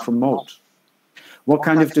you want to promote? What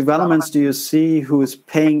kind of developments do you see who is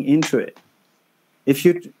paying into it? If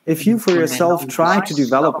you for yourself try to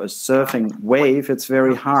develop a surfing wave, it's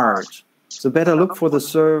very hard. So better look for the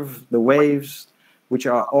surf, the waves which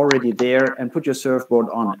are already there, and put your surfboard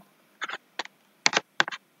on it.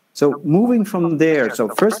 So moving from there, so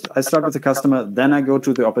first I start with the customer, then I go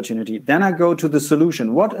to the opportunity, then I go to the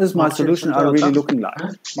solution. What is my solution really looking like?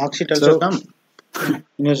 Marksheet also come.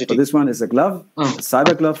 So this one is a glove, a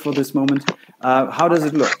cyber glove for this moment. How does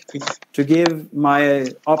it look? To give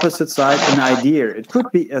my opposite side an idea. It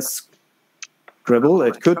could be a scribble,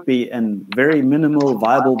 it could be a very minimal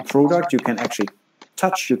viable product you can actually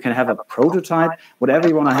touch, you can have a prototype, whatever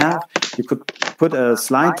you want to have. You could put a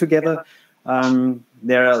slide together.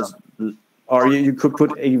 Or you could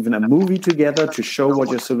put even a movie together to show what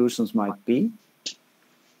your solutions might be,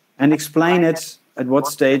 and explain it at what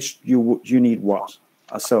stage you need what.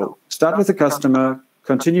 So start with the customer,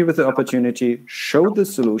 continue with the opportunity, show the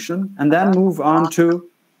solution, and then move on to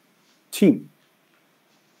team.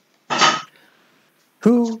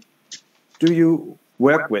 Who do you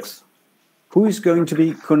work with? Who is going to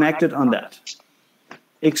be connected on that?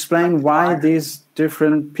 Explain why these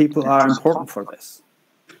different people are important for this.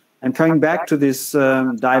 And coming back to this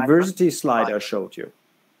diversity slide I showed you.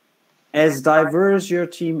 As diverse your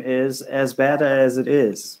team is, as better as it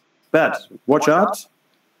is. But watch out.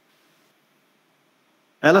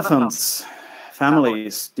 Elephants,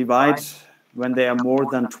 families divide when they are more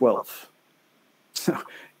than 12. So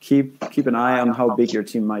keep an eye on how big your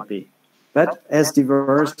team might be. But as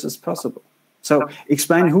diverse as possible. So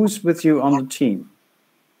explain who's with you on the team.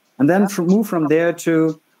 And then move from there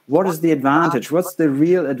to what is the advantage? What's the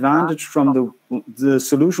real advantage from the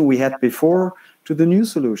solution we had before to the new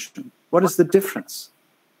solution? What is the difference?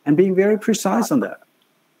 And being very precise on that.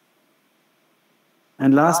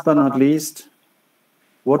 And last but not least,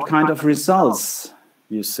 what kind of results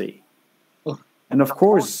you see. And of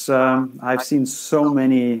course, I've seen so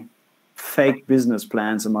many fake business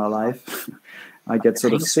plans in my life. I get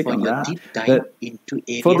sort of sick on that. But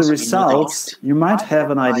for the results, you might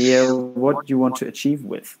have an idea what you want to achieve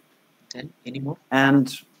with.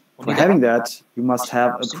 And for having that, you must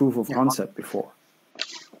have a proof of concept before.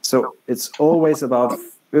 So it's always about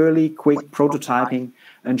early, quick prototyping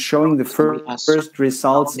and showing the first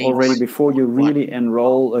results already before you really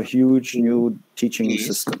enroll a huge new teaching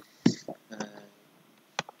system.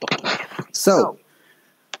 So,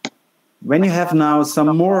 when you have now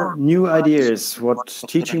some more new ideas what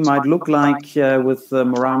teaching might look like with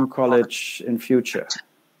Maram College in future,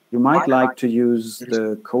 you might like to use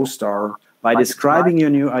the CoStar by describing your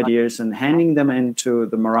new ideas and handing them into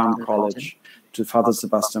the Maram College to Father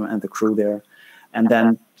Sebastian and the crew there, and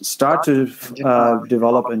then start to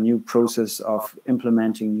develop a new process of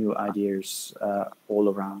implementing new ideas all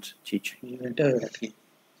around teaching.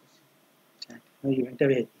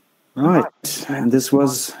 Right, and this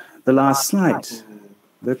was the last slide,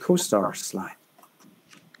 the CoStar slide.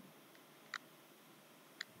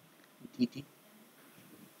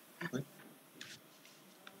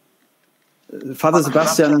 Father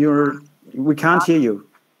Sebastian, we can't hear you.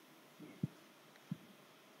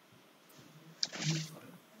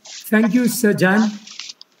 Thank you, Sir Jan,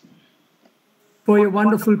 for your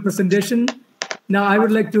wonderful presentation. Now, I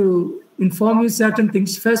would like to inform you certain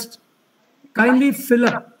things. First, kindly fill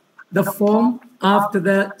up the form after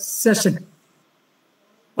the session.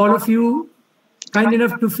 All of you, kind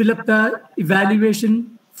enough to fill up the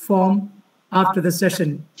evaluation form after the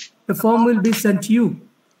session. The form will be sent to you.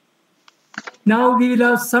 Now, we will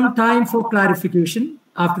have some time for clarification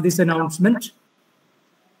after this announcement.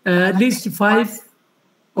 At least 5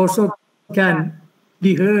 or so can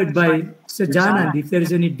be heard by Sir Jan, and if there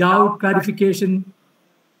is any doubt, clarification,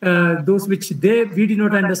 those which we do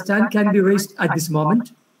not understand can be raised at this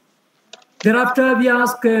moment. Thereafter, we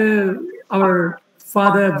ask our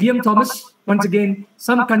Father V.M. Thomas, once again,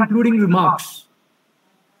 some concluding remarks.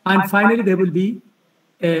 And finally, there will be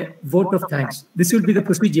a vote of thanks. This will be the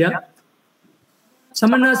procedure.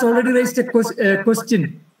 Someone has already raised a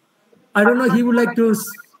question. I don't know, he would like to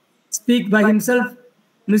speak by himself.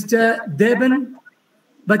 Mr. Deban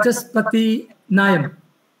Bachaspati Nayam.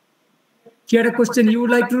 He had a question you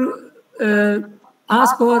would like to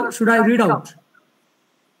ask, or should I read out?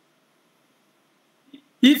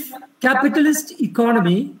 If capitalist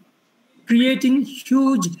economy creating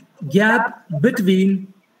huge gap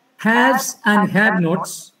between haves and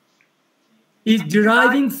have-nots is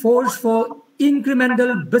driving force for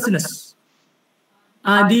incremental business,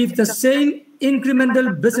 and if the same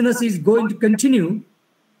incremental business is going to continue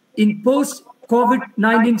in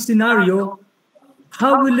post-COVID-19 scenario,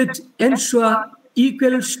 how will it ensure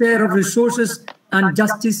equal share of resources and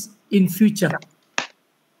justice in future?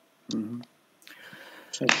 Mm-hmm.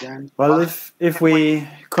 Well, if we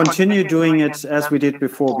continue doing it as we did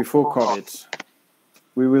before COVID,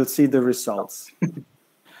 we will see the results.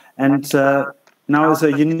 And now is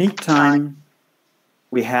a unique time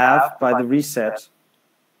we have by the reset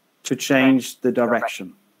to change the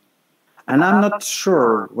direction. And I'm not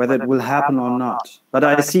sure whether it will happen or not, but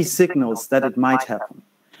I see signals that it might happen.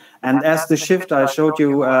 And as the shift I showed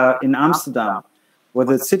you in Amsterdam, where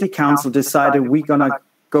the city council decided we're going to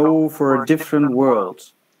go for a different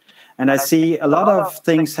world. And I see a lot of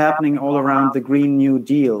things happening all around the Green New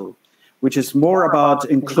Deal, which is more about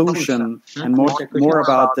inclusion and more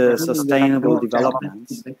about the sustainable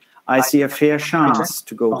development. I see a fair chance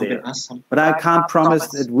to go there, but I can't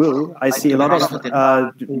promise it will. I see a lot of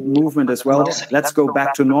movement as well. Let's go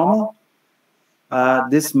back to normal.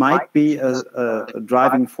 This might be a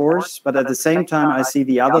driving force, but at the same time, I see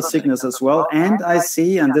the other signals as well. And I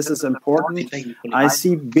see, and this is important, I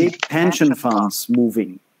see big pension funds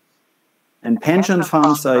moving. And pension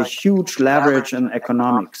funds are a huge leverage in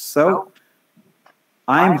economics. So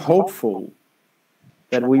I'm hopeful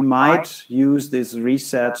that we might use this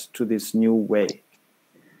reset to this new way.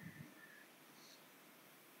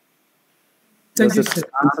 Does it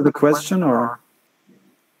answer the question, or?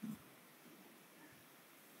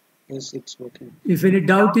 Yes, it's working. If any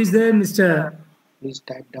doubt is there, Mr. Please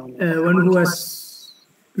type down. One who has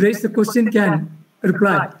raised the question can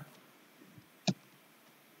reply.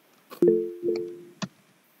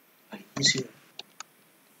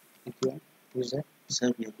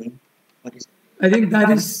 Sir, we are going. What is it? I think that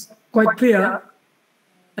is quite clear.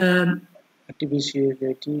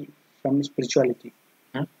 Artificiality from spirituality.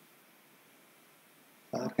 Huh?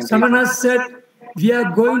 Someone has said we are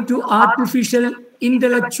going to artificial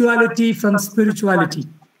intellectuality from spirituality.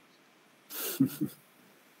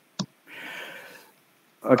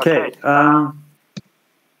 Okay.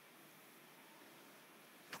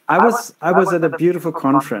 I was at a beautiful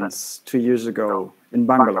conference 2 years ago in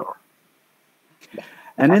Bangalore.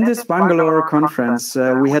 And in this Bangalore conference,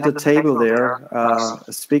 we had a table there,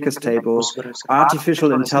 a speaker's table,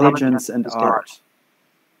 artificial intelligence and art.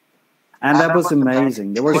 And that was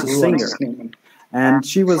amazing. There was a singer, and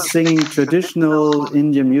she was singing traditional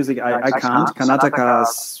Indian music. I can't,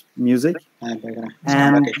 Karnataka's music.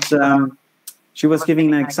 And she was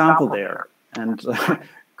giving an example there. And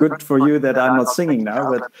good for you that I'm not singing now,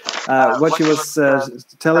 but what she was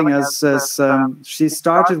telling us is she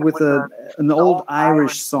started with an old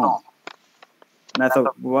Irish song. And I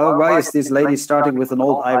thought, well, why is this lady starting with an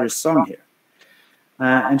old Irish song here?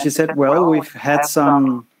 And she said, well, we've had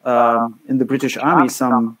some, in the British Army,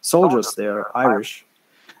 some soldiers there, Irish,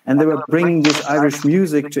 and they were bringing this Irish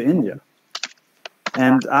music to India.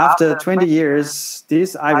 And after 20 years,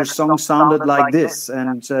 this Irish song sounded like this.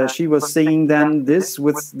 And she was singing then this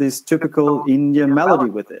with this typical Indian melody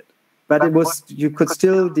with it. But it was, you could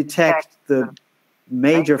still detect the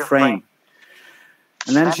major frame.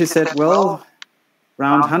 And then she said, well,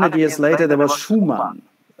 around 100 years later, there was Schumann,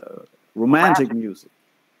 romantic music,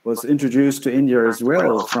 was introduced to India as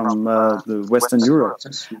well from the Western Europe.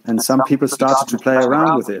 And some people started to play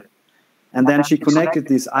around with it. And then she connected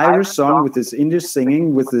this Irish song with this English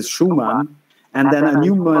singing, with this Schumann, and then a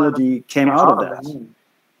new melody came out of that.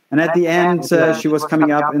 And at the end, she was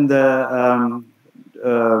coming up in the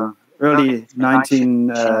early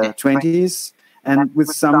 1920s, and with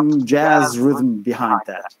some jazz rhythm behind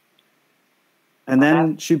that. And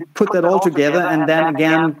then she put that all together, and then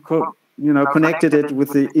again, connected it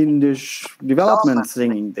with the English development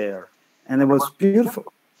singing there. And it was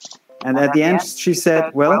beautiful. And at the end, she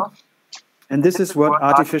said, well, and this is what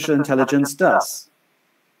artificial intelligence does.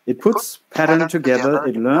 It puts pattern together,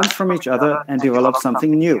 it learns from each other and develops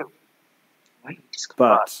something new.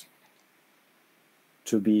 But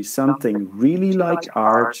to be something really like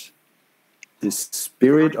art, the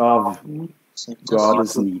spirit of God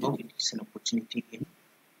is needed.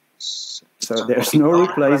 So there's no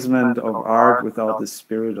replacement of art without the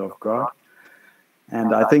spirit of God.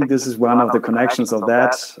 And I think this is one of the connections of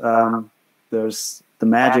that. There's the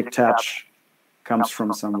magic touch comes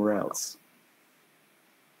from somewhere else.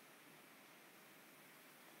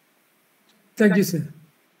 Thank you, sir.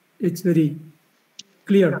 It's very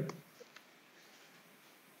clear.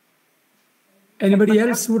 Anybody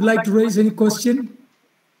else would like to raise any question?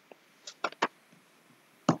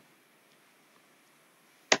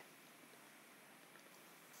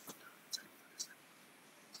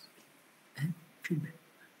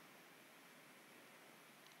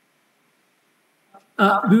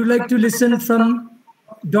 We would like to listen from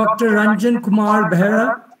Dr. Ranjan Kumar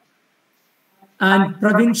Behra and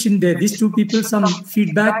Praveen Shinde. These two people, some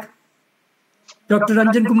feedback. Dr.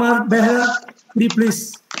 Ranjan Kumar Behra, could you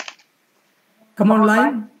please come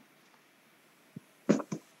online?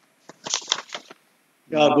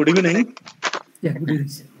 Yeah, good evening. Yeah, good evening,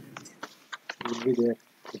 sir.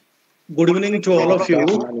 Good evening to all of you.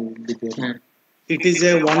 It is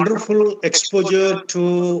a wonderful exposure to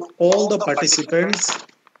all the participants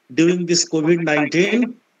during this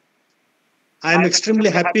COVID-19. I am extremely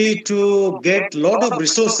happy to get a lot of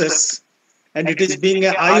resources, and it is being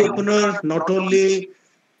an eye-opener not only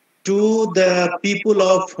to the people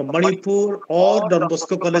of Manipur or Don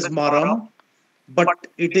Bosco College Maram, but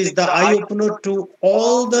it is the eye-opener to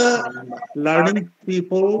all the learning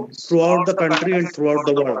people throughout the country and throughout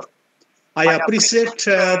the world. I appreciate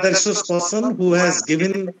the resource person who has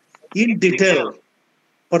given in detail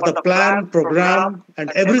for the plan, program, and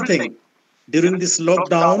everything during this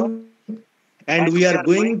lockdown. And we are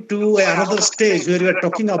going to another stage where we are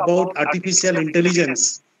talking about artificial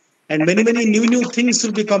intelligence. And many new things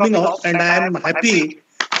will be coming up. And I am happy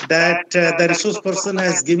that the resource person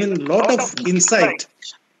has given a lot of insight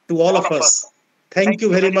to all of us. Thank you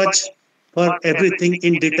very much for everything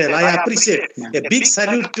in detail. I appreciate. A big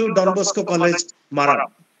salute to Don Bosco College, Maram.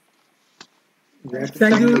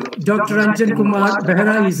 Thank you, Dr. Ranjan Kumar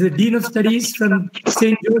Behra. He is the Dean of Studies from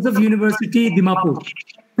St. Joseph University, Dimapur.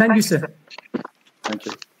 Thank you, sir. Thank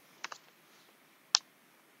you.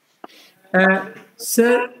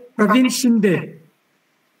 Sir Praveen Shinde.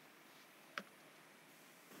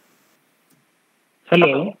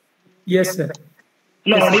 Hello. Yes, sir.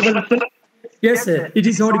 Hello, audible, sir? Yes, sir. It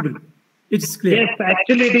is audible. It is clear. Yes,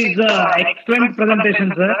 actually it is excellent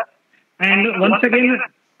presentation, sir. And once again,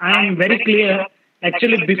 I am very clear.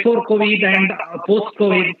 Actually, before COVID and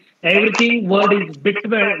post-COVID, everything word is bit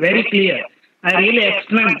very clear. I really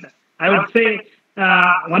excellent. I would say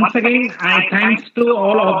once again, I thanks to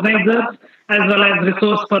all organizers as well as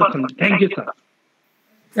resource person. Thank you, sir.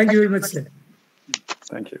 Thank you very much, sir.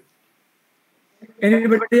 Thank you.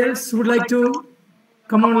 Anybody else would like to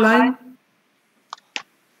come online?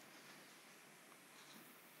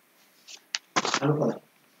 Hello.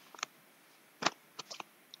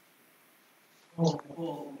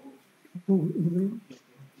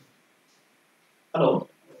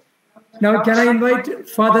 Now, can I invite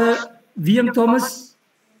Father V.M. Thomas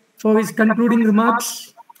for his concluding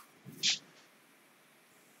remarks?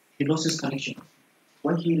 He lost his connection.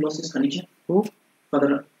 Why he lost his connection? Who?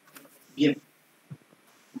 Father VM.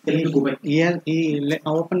 Tell him to go back. He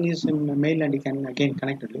opened his mail and he can again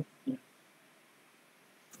connect it. Yeah.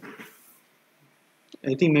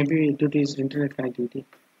 I think maybe due to his internet connectivity.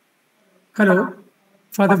 Hello,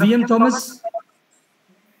 Father V.M. Thomas.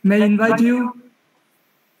 May I invite you?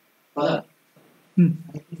 Father.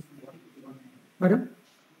 Pardon?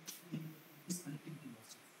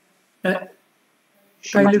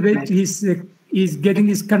 Kindly wait, he's getting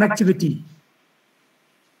his connectivity.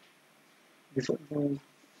 Before,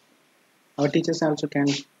 our teachers also can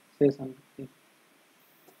say something.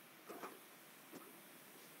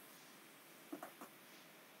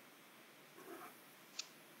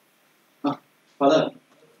 Father.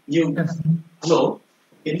 You. Yes. Hello.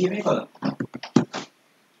 Can you hear me, Father?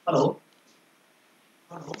 Hello.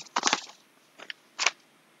 Hello.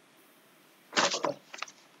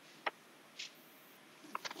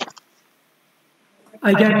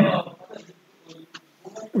 I can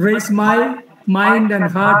raise my mind and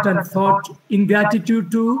heart and thought in gratitude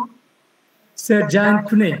to Sir Jan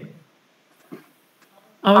Pune.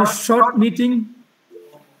 Our short meeting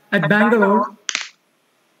at Bangalore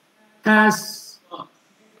has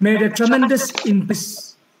made a tremendous in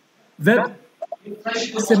this web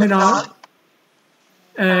seminar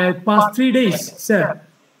past 3 days, sir.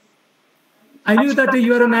 I knew that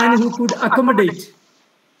you are a man who could accommodate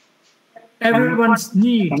everyone's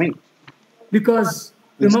need, Coming. because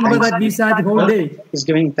Yes, remember thanks. that we sat the whole day He's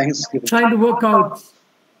giving Thanksgiving. trying to work out some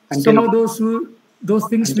Until of those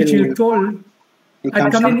things which until you told. he I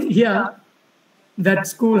comes come from in here, that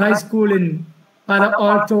school, high school in Palo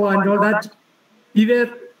Alto and all that. We were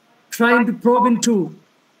trying to probe into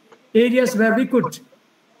areas where we could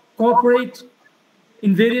cooperate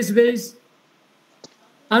in various ways.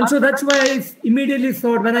 And so that's why I immediately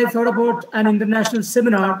thought, when I thought about an international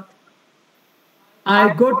seminar,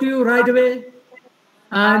 I go to you right away,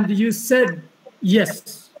 and you said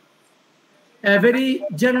yes. A very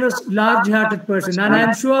generous, large-hearted person. And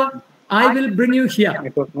I'm sure I will bring you here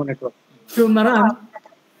network, no network. to Maram,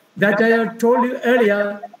 that I have told you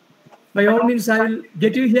earlier. By all means, I will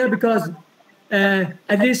get you here, because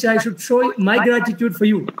at least I should show my gratitude for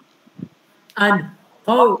you and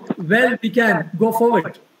how well we can go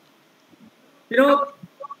forward. You know,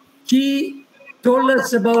 he told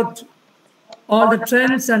us about all the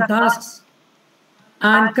trends and tasks,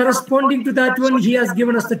 and corresponding to that one, he has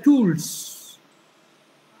given us the tools.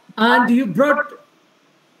 And you brought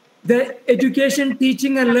the education,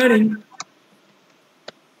 teaching, and learning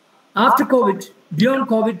after COVID, beyond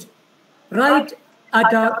COVID, right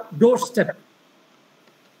at our doorstep.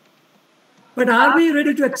 But are we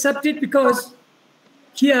ready to accept it? Because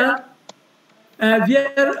here we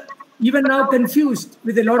are even now confused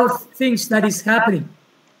with a lot of things that is happening.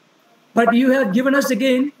 But you have given us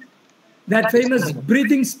again that famous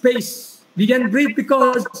breathing space. We can breathe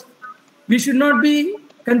because we should not be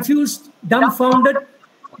confused, dumbfounded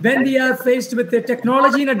when we are faced with the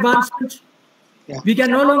technology and advancement. We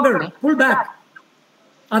can no longer pull back.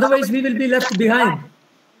 Otherwise, we will be left behind.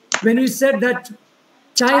 When you said that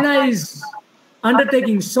China is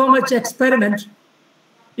undertaking so much experiment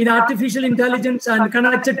in artificial intelligence and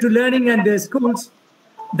connected to learning and the schools,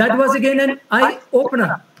 that was again an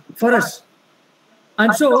eye-opener for us.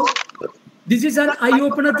 And so, this is an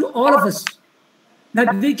eye-opener to all of us,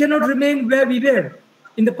 that we cannot remain where we were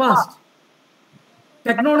in the past.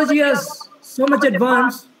 Technology has so much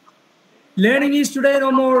advanced. Learning is today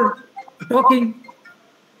no more talking,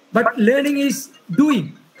 but learning is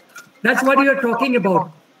doing. That's what you are talking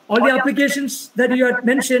about. All the applications that you had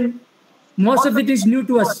mentioned, most of it is new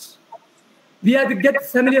to us. We have to get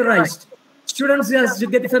familiarized. Students have to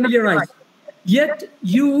get familiarized. Yet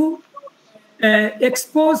you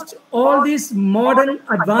exposed all this modern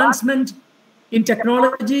advancement in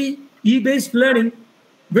technology, e-based learning,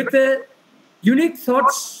 with unique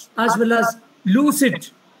thoughts as well as lucid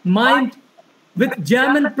mind, with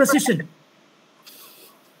German precision.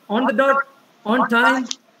 On the dot, on time,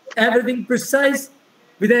 everything precise,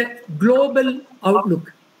 with a global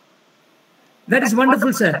outlook. That is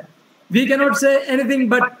wonderful, sir. We cannot say anything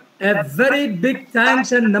but a very big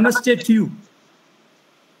thanks and namaste to you.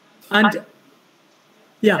 And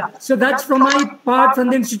yeah, so that's from my part,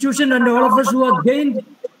 from the institution, and all of us who have gained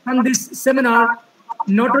from this seminar,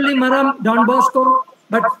 not only Maram, Don Bosco,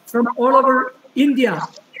 but from all over India,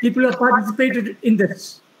 people have participated in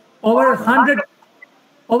this. Over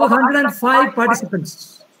 105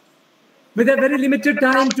 participants, with a very limited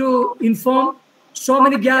time to inform. So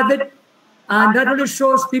many gathered, and that only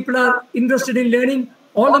shows people are interested in learning.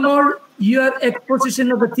 All the more your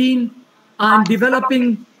exposition of the theme and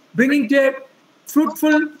developing, bringing to a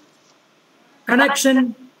fruitful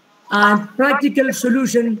connection and practical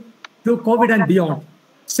solution to COVID and beyond.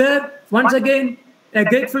 Sir, once again, a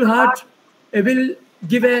grateful heart will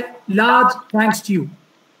give a large thanks to you.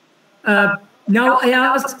 Now I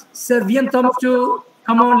ask Sir V.M. Thomas to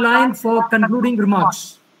come online for concluding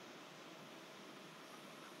remarks.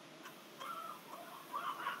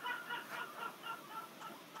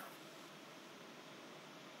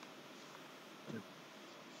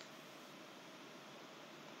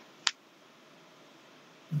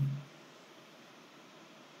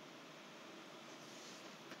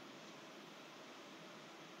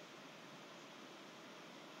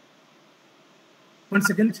 One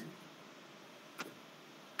second.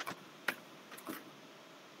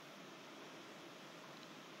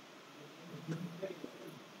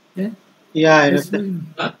 Yeah. Yeah, I Yes, left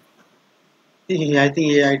I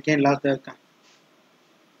think I can last the.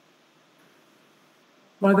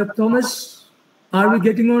 Father Thomas, are we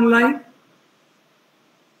getting online?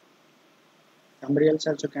 Somebody else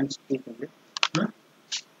also can speak only.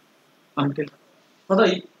 Until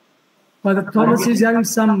Father Thomas is having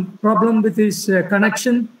some problem with his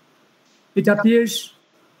connection, it appears.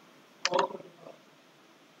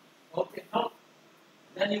 Okay, now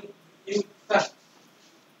then you start.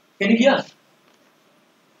 Can you hear?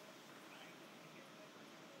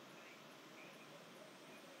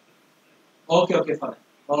 Okay, Father.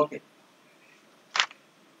 Okay,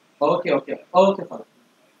 Father.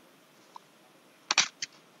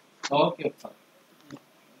 Okay, Father.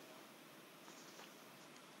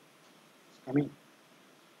 Coming.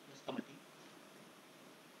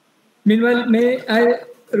 Meanwhile, may I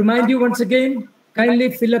remind you once again,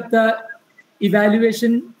 kindly fill up the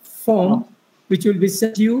evaluation form, which will be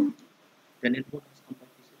sent to you.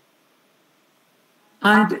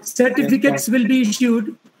 And certificates will be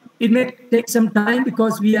issued. It may take some time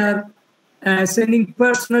because we are sending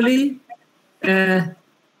personally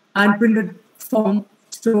unprinted form.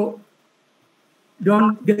 So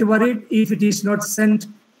don't get worried if it is not sent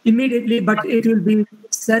immediately, but it will be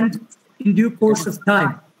sent in due course of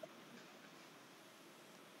time.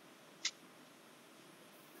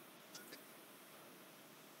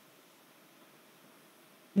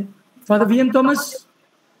 Father V.M. Thomas,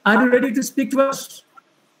 are you ready to speak to us?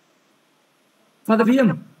 Father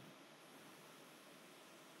V.M.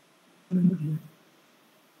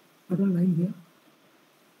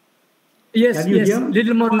 Yes, Can you hear?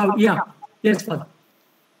 little more loud. Yeah, yes, Father.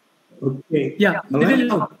 Okay. Yeah, All little right.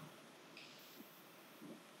 loud.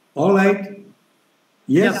 All right.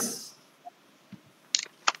 Yes.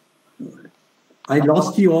 I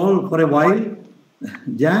lost you all for a while.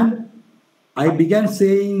 Jan, I began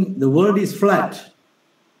saying the world is flat,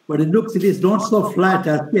 but it is not so flat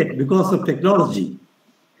as yet because of technology.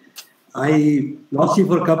 I lost you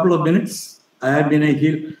for a couple of minutes. I am in a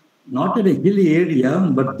hill, not in a hilly area,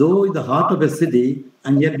 but though in the heart of a city,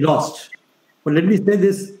 and yet lost. But let me say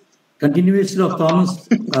this, continuation of Thomas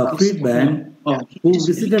Friedman, who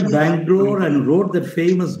visited Bangalore and wrote that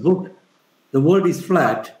famous book, The World is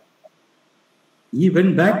Flat. He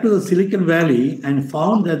went back to the Silicon Valley and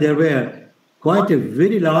found that there were quite a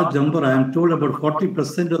very large number, I am told about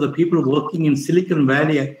 40% of the people working in Silicon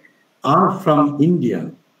Valley are from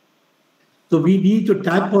India. So we need to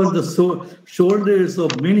tap on the shoulders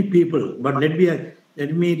of many people. But let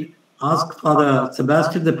me ask Father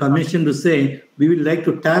Sebastian the permission to say, we would like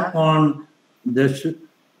to tap on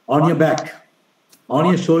your back, on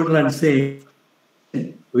your shoulder and say,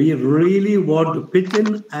 we really want to pitch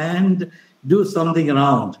in and do something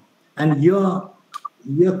around. And your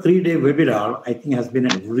 3-day webinar, I think, has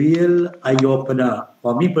been a real eye-opener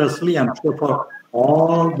for me personally. I'm sure for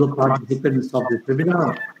all the participants of this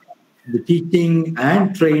webinar, the teaching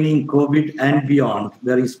and training, COVID and beyond,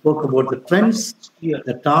 where he spoke about the trends,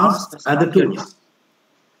 the tasks, and the tools.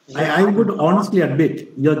 I would honestly admit,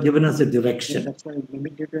 you have given us a direction.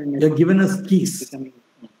 You have given us keys.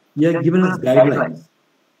 You have given us guidelines.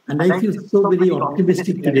 And I feel so very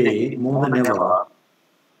optimistic today, more than ever.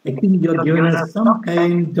 I think you have given us some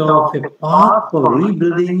kind of a path for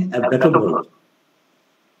rebuilding a better world.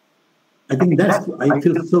 I think I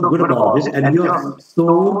feel so good about it. And you have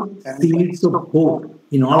sown seeds of hope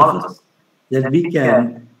in all of us that we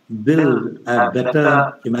can build a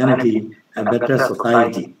better humanity, a better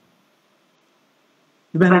society.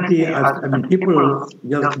 Humanity, people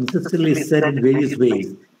have consistently said in various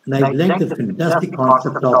ways, and I like the fantastic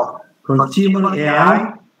concept of consumer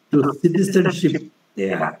AI to citizenship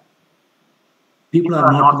AI. People are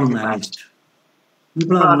not to be managed.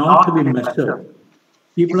 People are not to be measured.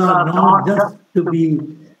 People are not just to be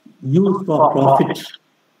used for profit,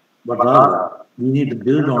 but rather we need to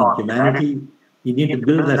build on humanity. We need to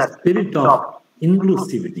build that spirit of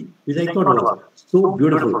inclusivity, which I thought was so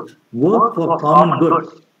beautiful. Work for common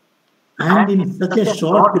good. And in such a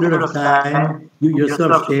short period of time, you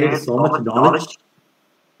yourself shared so much knowledge,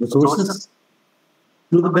 resources,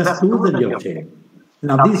 through the best tools that you have shared.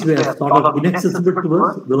 Now, these were sort of inaccessible to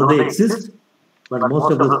us, though they exist, but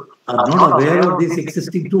most of us are not aware of these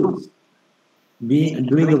existing tools. Doing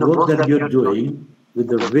the work that you're doing with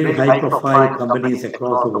the very high-profile companies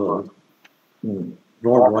across the world,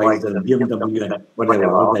 Rolls-Royce and BMW and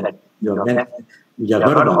whatever, all that you have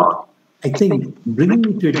heard about, I think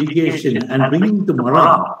bringing it to education and bringing it to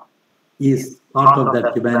Maran is part of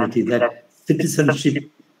that humanity, that citizenship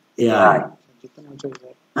AI.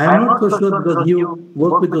 I'm not so sure because you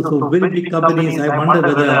work with those very big companies. I wonder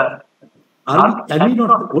whether can we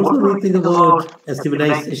not also rethink about a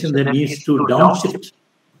civilization that needs to downshift?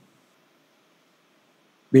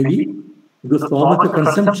 Maybe because for much of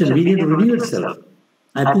consumption, we need to renew itself.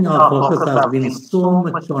 I think our focus has been so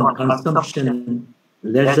much on consumption,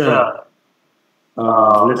 leisure,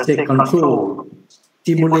 let's say control,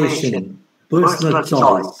 stimulation, personal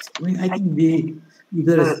choice. I think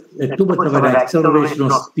there is too much of an acceleration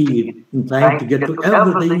of speed in trying to get to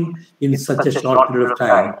everything in such a short period of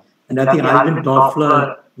time. And I think Ivan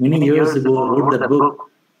Toffler many years ago wrote that book,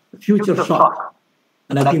 Future Shock.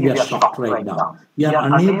 And I think we are shocked right now. We are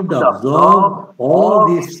unable to absorb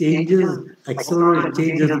all these changes, accelerated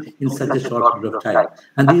changes in such a short period of time.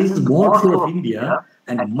 And this is more true of India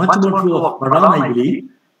and much more true of Param, I believe,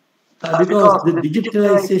 because the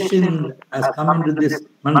digitalization has come into this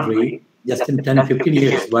country just in 10, 15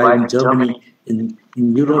 years, while in Germany, in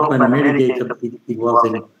Europe and America, it was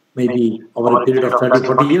in maybe over a period of 30,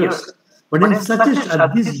 40 years. But in such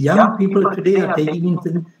a, these young people today are taking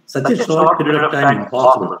in such a short period of time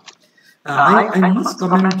impossible. I must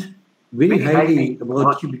comment very highly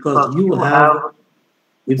about you because you have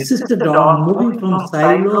insisted on moving from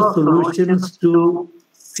silo solutions to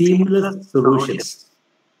seamless solutions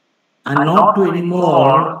and not to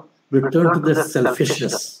anymore return to the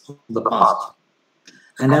selfishness of the past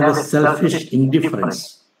and have a selfish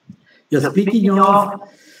indifference. You're speaking of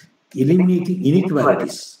eliminating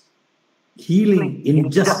inequalities, healing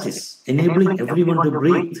injustice, enabling everyone to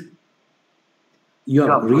breathe. You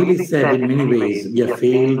have really said in many ways we have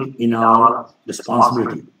failed in our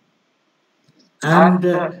responsibility. And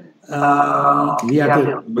we have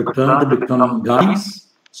to return to become guardians,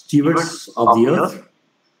 stewards of the earth.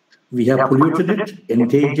 We have polluted it,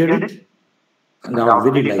 endangered it, and our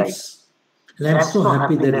very lives. And I'm so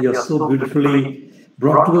happy that you are so beautifully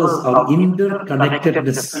brought to us our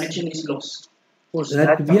interconnectedness. Connection is lost.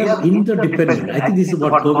 That we are interdependent. I think this is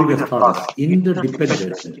what COVID has taught us,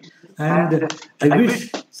 interdependent. And I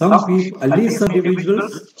wish some people, at least some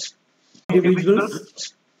individuals,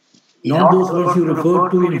 not those ones you refer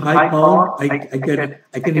to in high power. I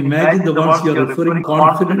can imagine the ones you are referring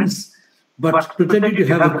confidence, but pretending to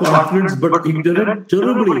have a confidence, but ignorant,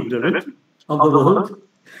 terribly ignorant of the world.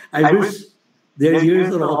 I wish their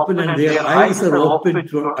ears are open and their eyes are open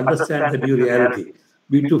to understand the new reality.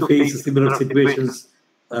 We too face similar situations.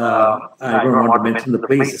 I don't want to mention the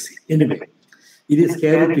places. Anyway, it is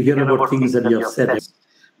scary to hear about things that you have said.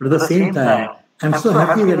 But at the same time, I'm so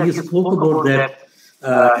happy that you spoke about that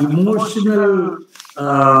emotional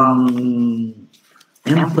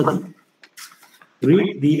empathy.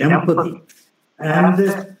 Read the empathy.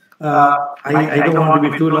 And I don't want to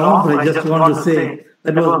be too long, but I just want to say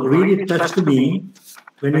that was really touched me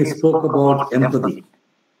when you spoke about empathy.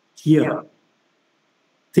 Hear,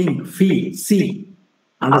 think, feel, see,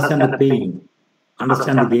 understand the pain,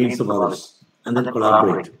 understand the gains of others, and then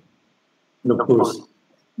collaborate. And of course,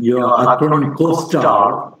 your acronym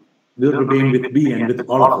COSTAR will remain with me and with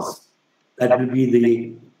all of us. That will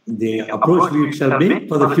be the approach we shall make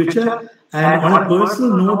for the future. And on a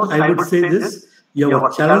personal note, I would say this: you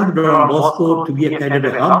have challenged Don Bosco to be a kind of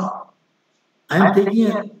a hub. I am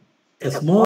taking a small